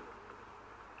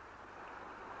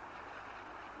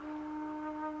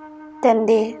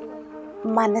തൻ്റെ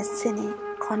മനസ്സിനെ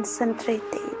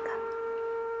കോൺസെൻട്രേറ്റ് ചെയ്യുക.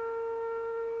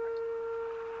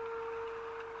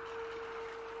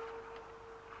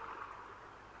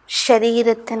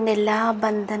 ശരീരത്തിൻ്റെ എല്ലാ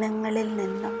ബന്ധനങ്ങളിൽ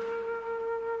നിന്നും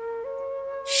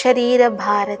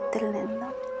ശരീരഭാരത്തിൽ നിന്നും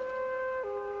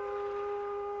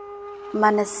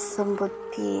മനസ്സും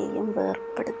ബുദ്ധിയെയും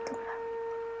വേർപ്പെടുത്തുക.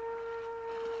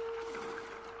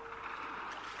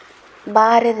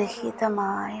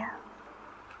 ഭാരരഹിതമായ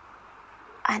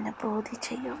അനുഭൂതി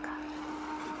ചെയ്യുക.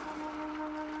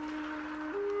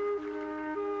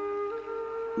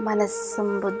 മനസ്സും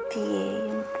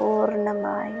ബുദ്ധിയെയും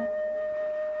പൂർണ്ണമായും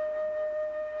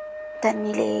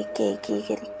തന്നിലേക്ക്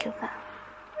ഏകീകരിക്കുക.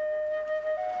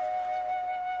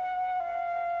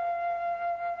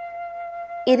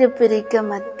 ഇരുപുരിക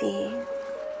മധ്യേ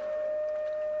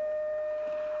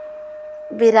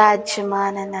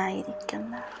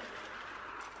വിരാജമാനനായിരിക്കുന്ന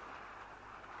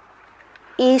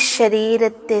ഈ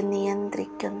ശരീരത്തെ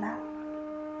നിയന്ത്രിക്കുന്ന,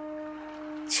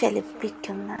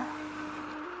 ചലിപ്പിക്കുന്ന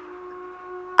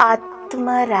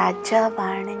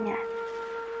ആത്മരാജാവാണ് ഞാൻ.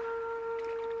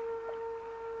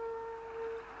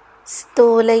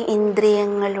 സ്ഥൂല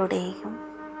ഇന്ദ്രിയങ്ങളുടെയും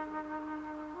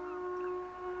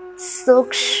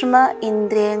സൂക്ഷ്മ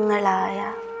ഇന്ദ്രിയങ്ങളായ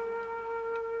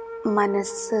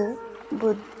മനസ്സ്,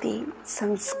 ബുദ്ധി,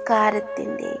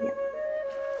 സംസ്കാരത്തിൻ്റെയും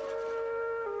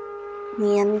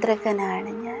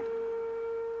നിയന്ത്രകനാണ് ഞാൻ.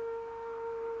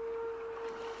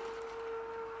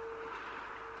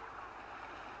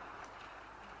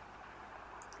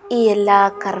 ഈ എല്ലാ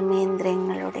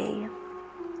കർമ്മേന്ദ്രിയങ്ങളുടെയും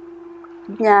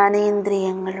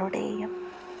ജ്ഞാനേന്ദ്രിയങ്ങളുടെയും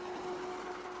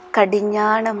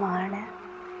കടിഞ്ഞാണമാണ്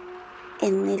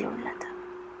എന്നിലുള്ളത്.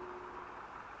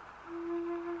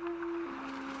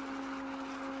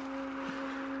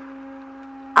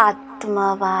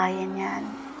 ആത്മാവായ ഞാൻ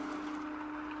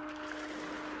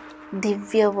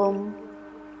ദിവ്യവും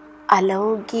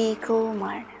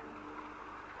അലൗകികവുമാണ്.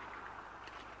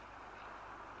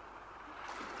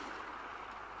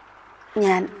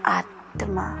 ഞാൻ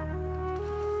ആത്മാ.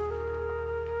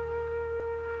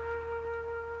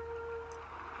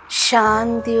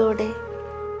 ശാന്തിയുടെ,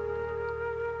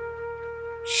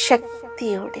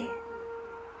 ശക്തിയുടെ,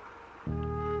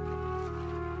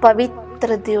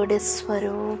 പവിത്രതയുടെ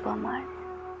സ്വരൂപമാണ്.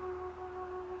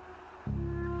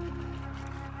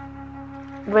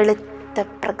 വെളുത്ത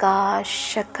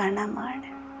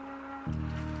പ്രകാശകണമാണ്.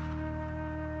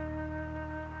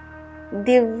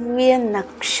 ദിവ്യ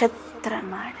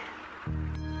നക്ഷത്രമാണ്.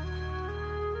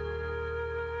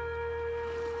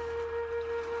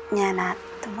 ഞാൻ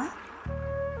ആത്മാ.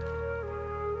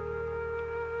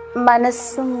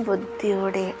 മനസ്സും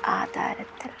ബുദ്ധിയുടെ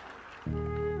ആധാരത്തിൽ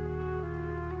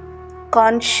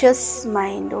കോൺഷ്യസ്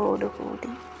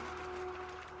മൈൻഡോടുകൂടി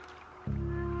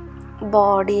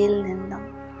ബോഡിയിൽ നിന്നും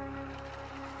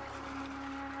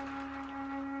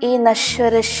ഈ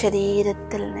നശ്വര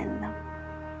ശരീരത്തിൽ നിന്നും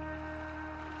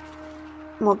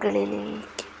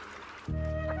മുകളിലേക്ക്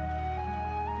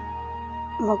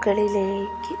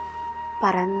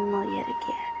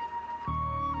പറന്നുയരുകയാണ്.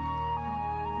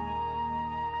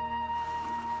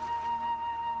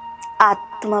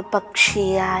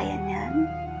 ആത്മപക്ഷിയായ ഞാൻ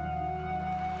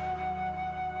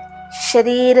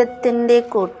ശരീരത്തിൻ്റെ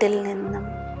കൂട്ടിൽ നിന്നും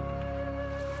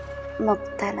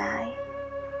മുക്തനായി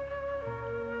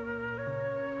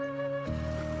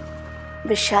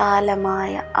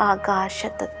വിശാലമായ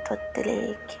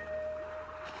ആകാശതത്വത്തിലേക്ക്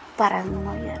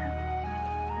പറന്നുയരും.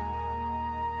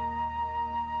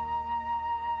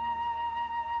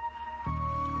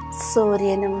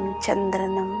 സൂര്യനും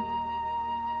ചന്ദ്രനും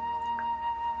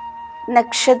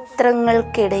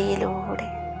നക്ഷത്രങ്ങൾക്കിടയിലൂടെ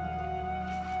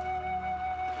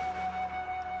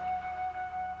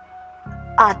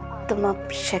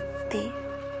ആത്മശക്തി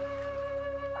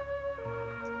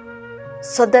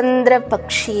സ്വതന്ത്ര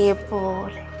പക്ഷിയെ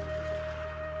പോലെ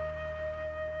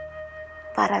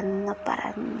പറന്ന്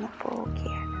പറന്ന്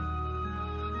പോവുകയാണ്.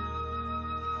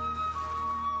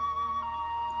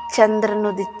 ചന്ദ്രൻ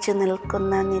ഉദിച്ചു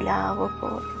നിൽക്കുന്ന നിലാവ്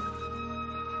പോലെ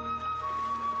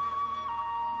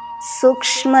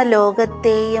സൂക്ഷ്മ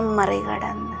ലോകത്തെയും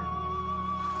മറികടന്ന്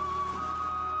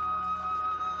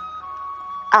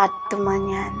ആത്മ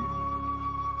ഞാൻ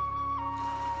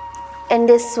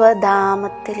എൻ്റെ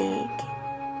സ്വധാമത്തിലേക്ക്,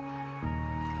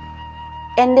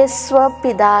 എൻ്റെ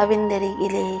സ്വപിതാവിൻ്റെ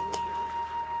അരികിലേക്ക്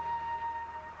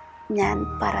ഞാൻ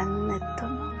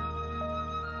പറന്നെത്തുന്നു.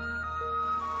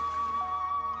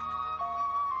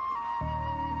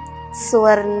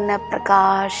 സുവർണ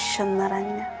പ്രകാശം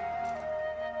നിറഞ്ഞ,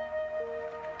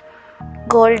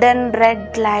 ഗോൾഡൻ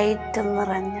റെഡ് ലൈറ്റ്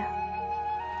നിറഞ്ഞ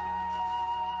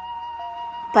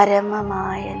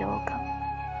പരമമായ ലോകം,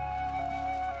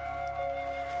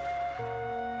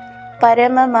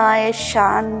 പരമമായ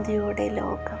ശാന്തിയുടെ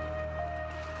ലോകം,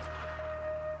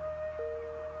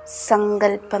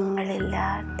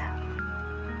 സങ്കല്പങ്ങളില്ലാത്ത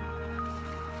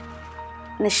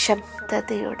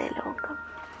നിശബ്ദതയുടെ ലോകം,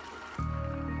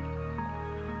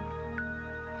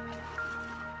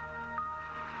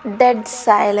 ഡെഡ്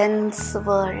സൈലൻസ്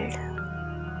വേൾഡ്.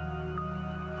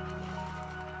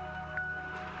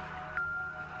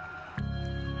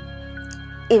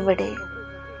 ഇവിടെ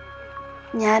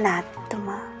ഞാൻ ആത്മ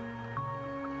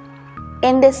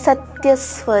എൻ്റെ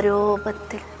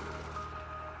സത്യസ്വരൂപത്തിൽ,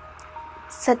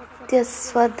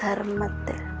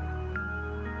 സത്യസ്വധർമ്മത്തിൽ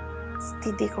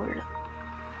സ്ഥിതി കൊള്ളും.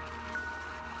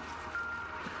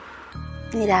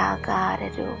 നിരാകാര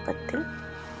രൂപത്തിൽ,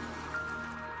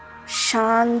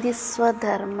 ശാന്തി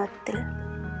സ്വധർമ്മത്തിൽ,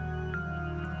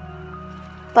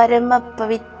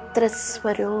 പരമപവിത്ര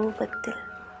സ്വരൂപത്തിൽ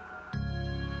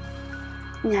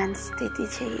ഞാൻ സ്ഥിതി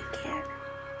ചെയ്യുകയാണ്.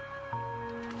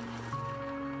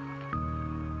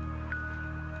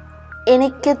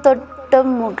 എനിക്ക് തൊട്ടും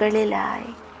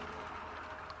മുകളിലായി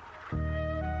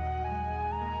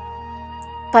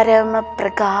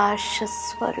പരമപ്രകാശ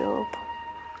സ്വരൂപം,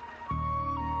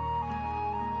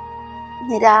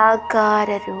 നിരാകാര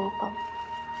രൂപം,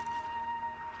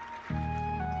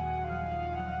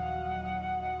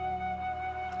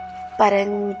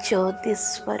 പരഞ്ജ്യോതി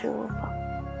സ്വരൂപം,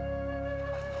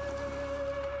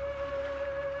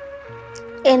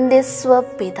 എൻ്റെ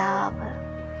സ്വപിതാവ്,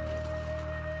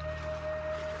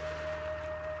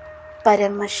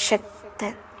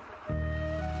 പരമശക്തൻ,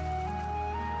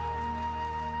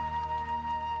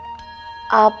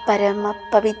 ആ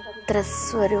പരമപവിത്ര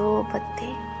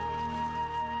സ്വരൂപത്തെ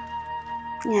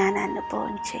ഞാൻ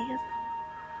അനുഭവം ചെയ്യുന്നു.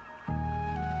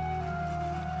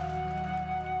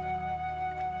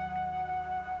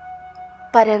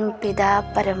 പരംപിത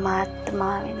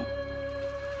പരമാത്മാവിനെ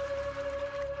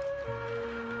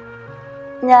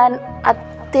ഞാൻ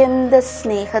അത്യന്ത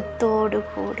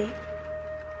സ്നേഹത്തോടുകൂടി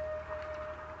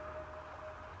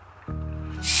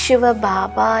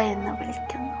ശിവബാബ എന്ന്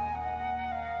വിളിക്കുന്നു.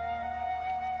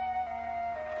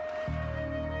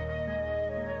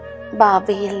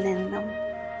 ബാബയിൽ നിന്നും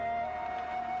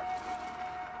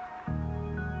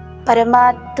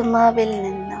പരമാത്മാവിൽ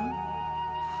നിന്നും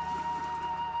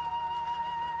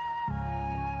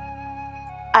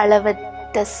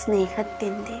അളവറ്റ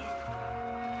സ്നേഹത്തിൻ്റെ,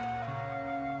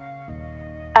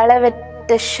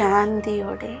 അളവറ്റ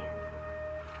ശാന്തിയുടെ,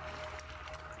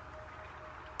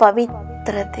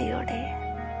 പവിത്രതയുടെ,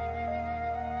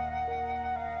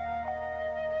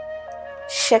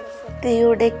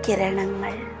 ശക്തിയുടെ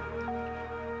കിരണങ്ങൾ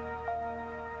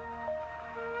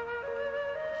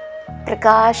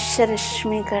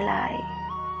പ്രകാശരശ്മികളായി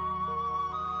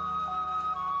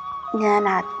ഞാൻ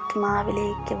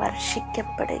ആത്മാവിലേക്ക്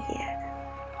വർഷിക്കപ്പെടുകയാണ്.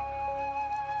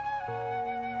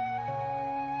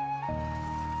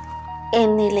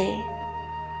 എന്നിലെ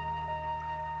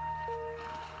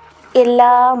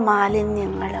എല്ലാ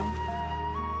മാലിന്യങ്ങളും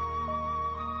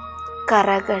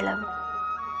കറകളും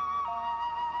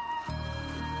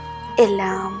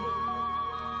എല്ലാം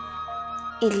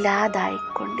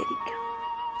ഇല്ലാതായിക്കൊണ്ടിരിക്കും.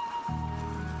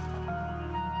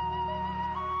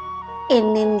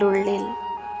 എന്നിൻ്റെ ഉള്ളിൽ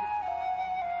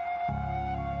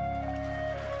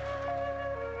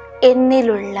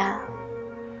എന്നിലുള്ള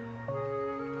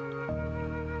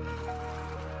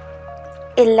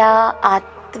എല്ലാ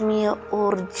ആത്മീയ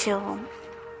ഊർജവും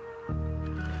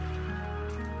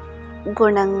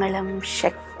ഗുണങ്ങളും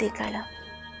ശക്തികളും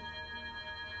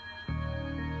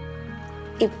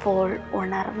ഇപ്പോൾ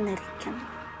ഉണർന്നിരിക്കുന്നു.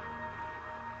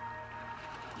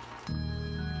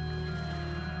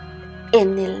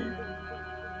 എന്നിൽ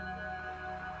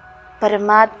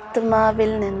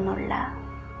പരമാത്മാവിൽ നിന്നുള്ള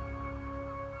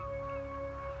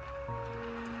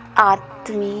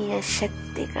ആത്മീയ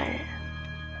ശക്തികൾ,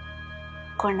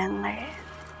 ഗുണങ്ങൾ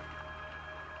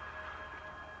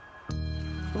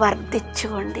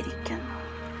വർദ്ധിച്ചുകൊണ്ടിരിക്കുന്നു.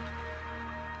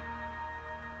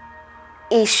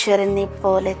 ഈശ്വരനെ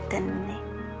പോലെ തന്നെ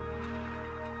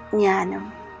ഞാനും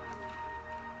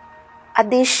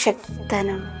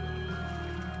അതിശക്തനും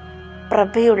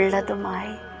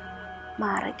പ്രഭയുള്ളതുമായി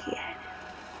മാറുകയാണ്.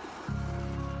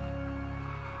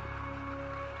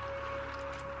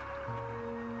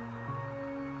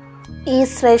 ഈ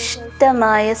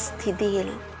ശ്രേഷ്ഠമായ സ്ഥിതിയിൽ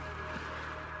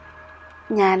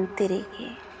ഞാൻ തിരികെ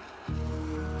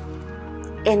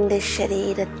എൻ്റെ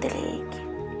ശരീരത്തിലേക്ക്,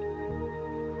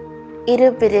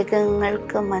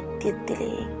 ഇരുപിരകങ്ങൾക്ക്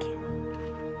മധ്യത്തിലേക്ക്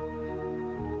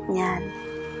ഞാൻ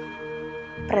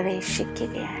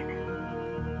പ്രവേശിക്കുകയാണ്.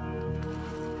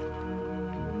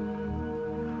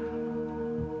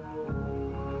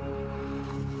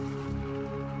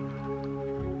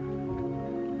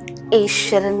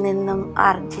 ഈശ്വരൻ നിന്നും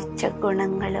ആർജിച്ച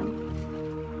ഗുണങ്ങളും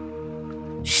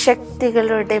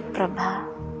ശക്തികളുടെ പ്രഭ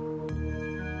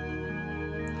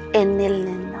എന്നിൽ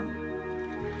നിന്നും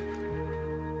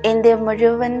എൻ്റെ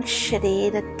മുഴുവൻ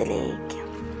ശരീരത്തിലേക്ക്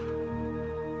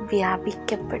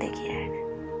വ്യാപിക്കപ്പെടുകയാണ്.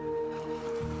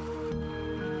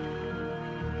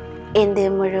 എൻ്റെ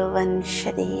മുഴുവൻ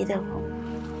ശരീരവും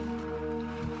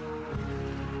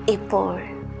ഇപ്പോൾ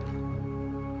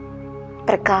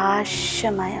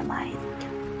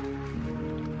പ്രകാശമയമായിരിക്കും.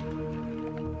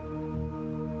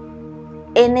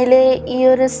 എന്നിലെ ഈ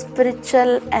ഒരു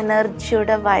സ്പിരിച്വൽ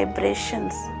എനർജിയുടെ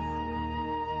വൈബ്രേഷൻസ്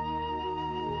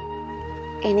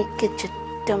എനിക്ക്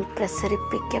ചുറ്റും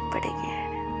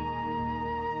പ്രസരിപ്പിക്കപ്പെടുകയാണ്.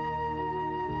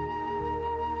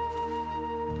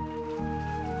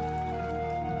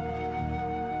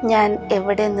 ഞാൻ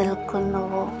എവിടെ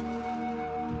നിൽക്കുന്നുവോ,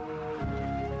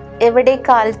 എവിടെ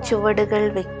കാൽ ചുവടുകൾ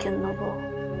വയ്ക്കുന്നുവോ,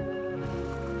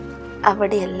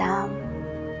 അവിടെയെല്ലാം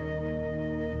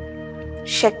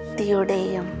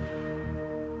ശക്തിയുടെയും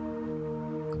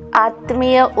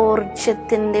ആത്മീയ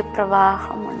ഊർജത്തിൻ്റെ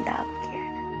പ്രവാഹം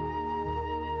ഉണ്ടാവുകയാണ്.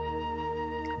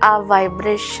 ആ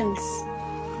വൈബ്രേഷൻസ്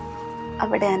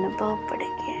അവിടെ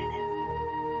അനുഭവപ്പെടുകയാണ്.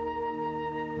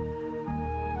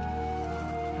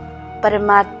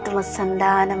 പരമാത്മ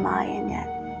സന്താനമായ ഞാൻ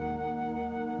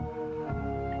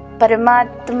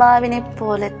പരമാത്മാവിനെ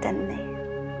പോലെ തന്നെ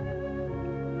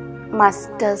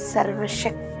മാസ്റ്റർ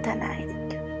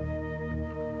സർവശക്തനായിരിക്കും.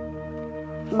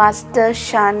 മാസ്റ്റർ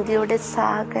ശാന്തിയുടെ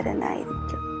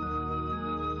സാഗരനായിരിക്കും.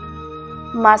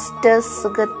 മാസ്റ്റർ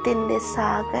സുഖത്തിൻ്റെ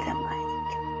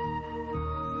സാഗരമായിരിക്കും.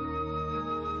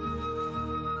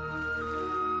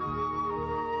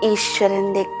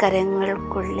 ഈശ്വരൻ്റെ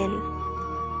കരങ്ങൾക്കുള്ളിൽ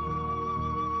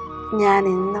ഞാൻ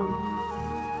ഇന്നും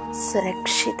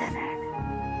സുരക്ഷിതനാണ്.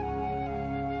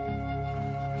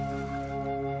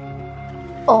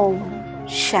 ഓം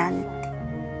ശാന്തി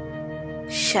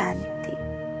ശാന്തി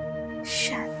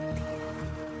ശാന്തി.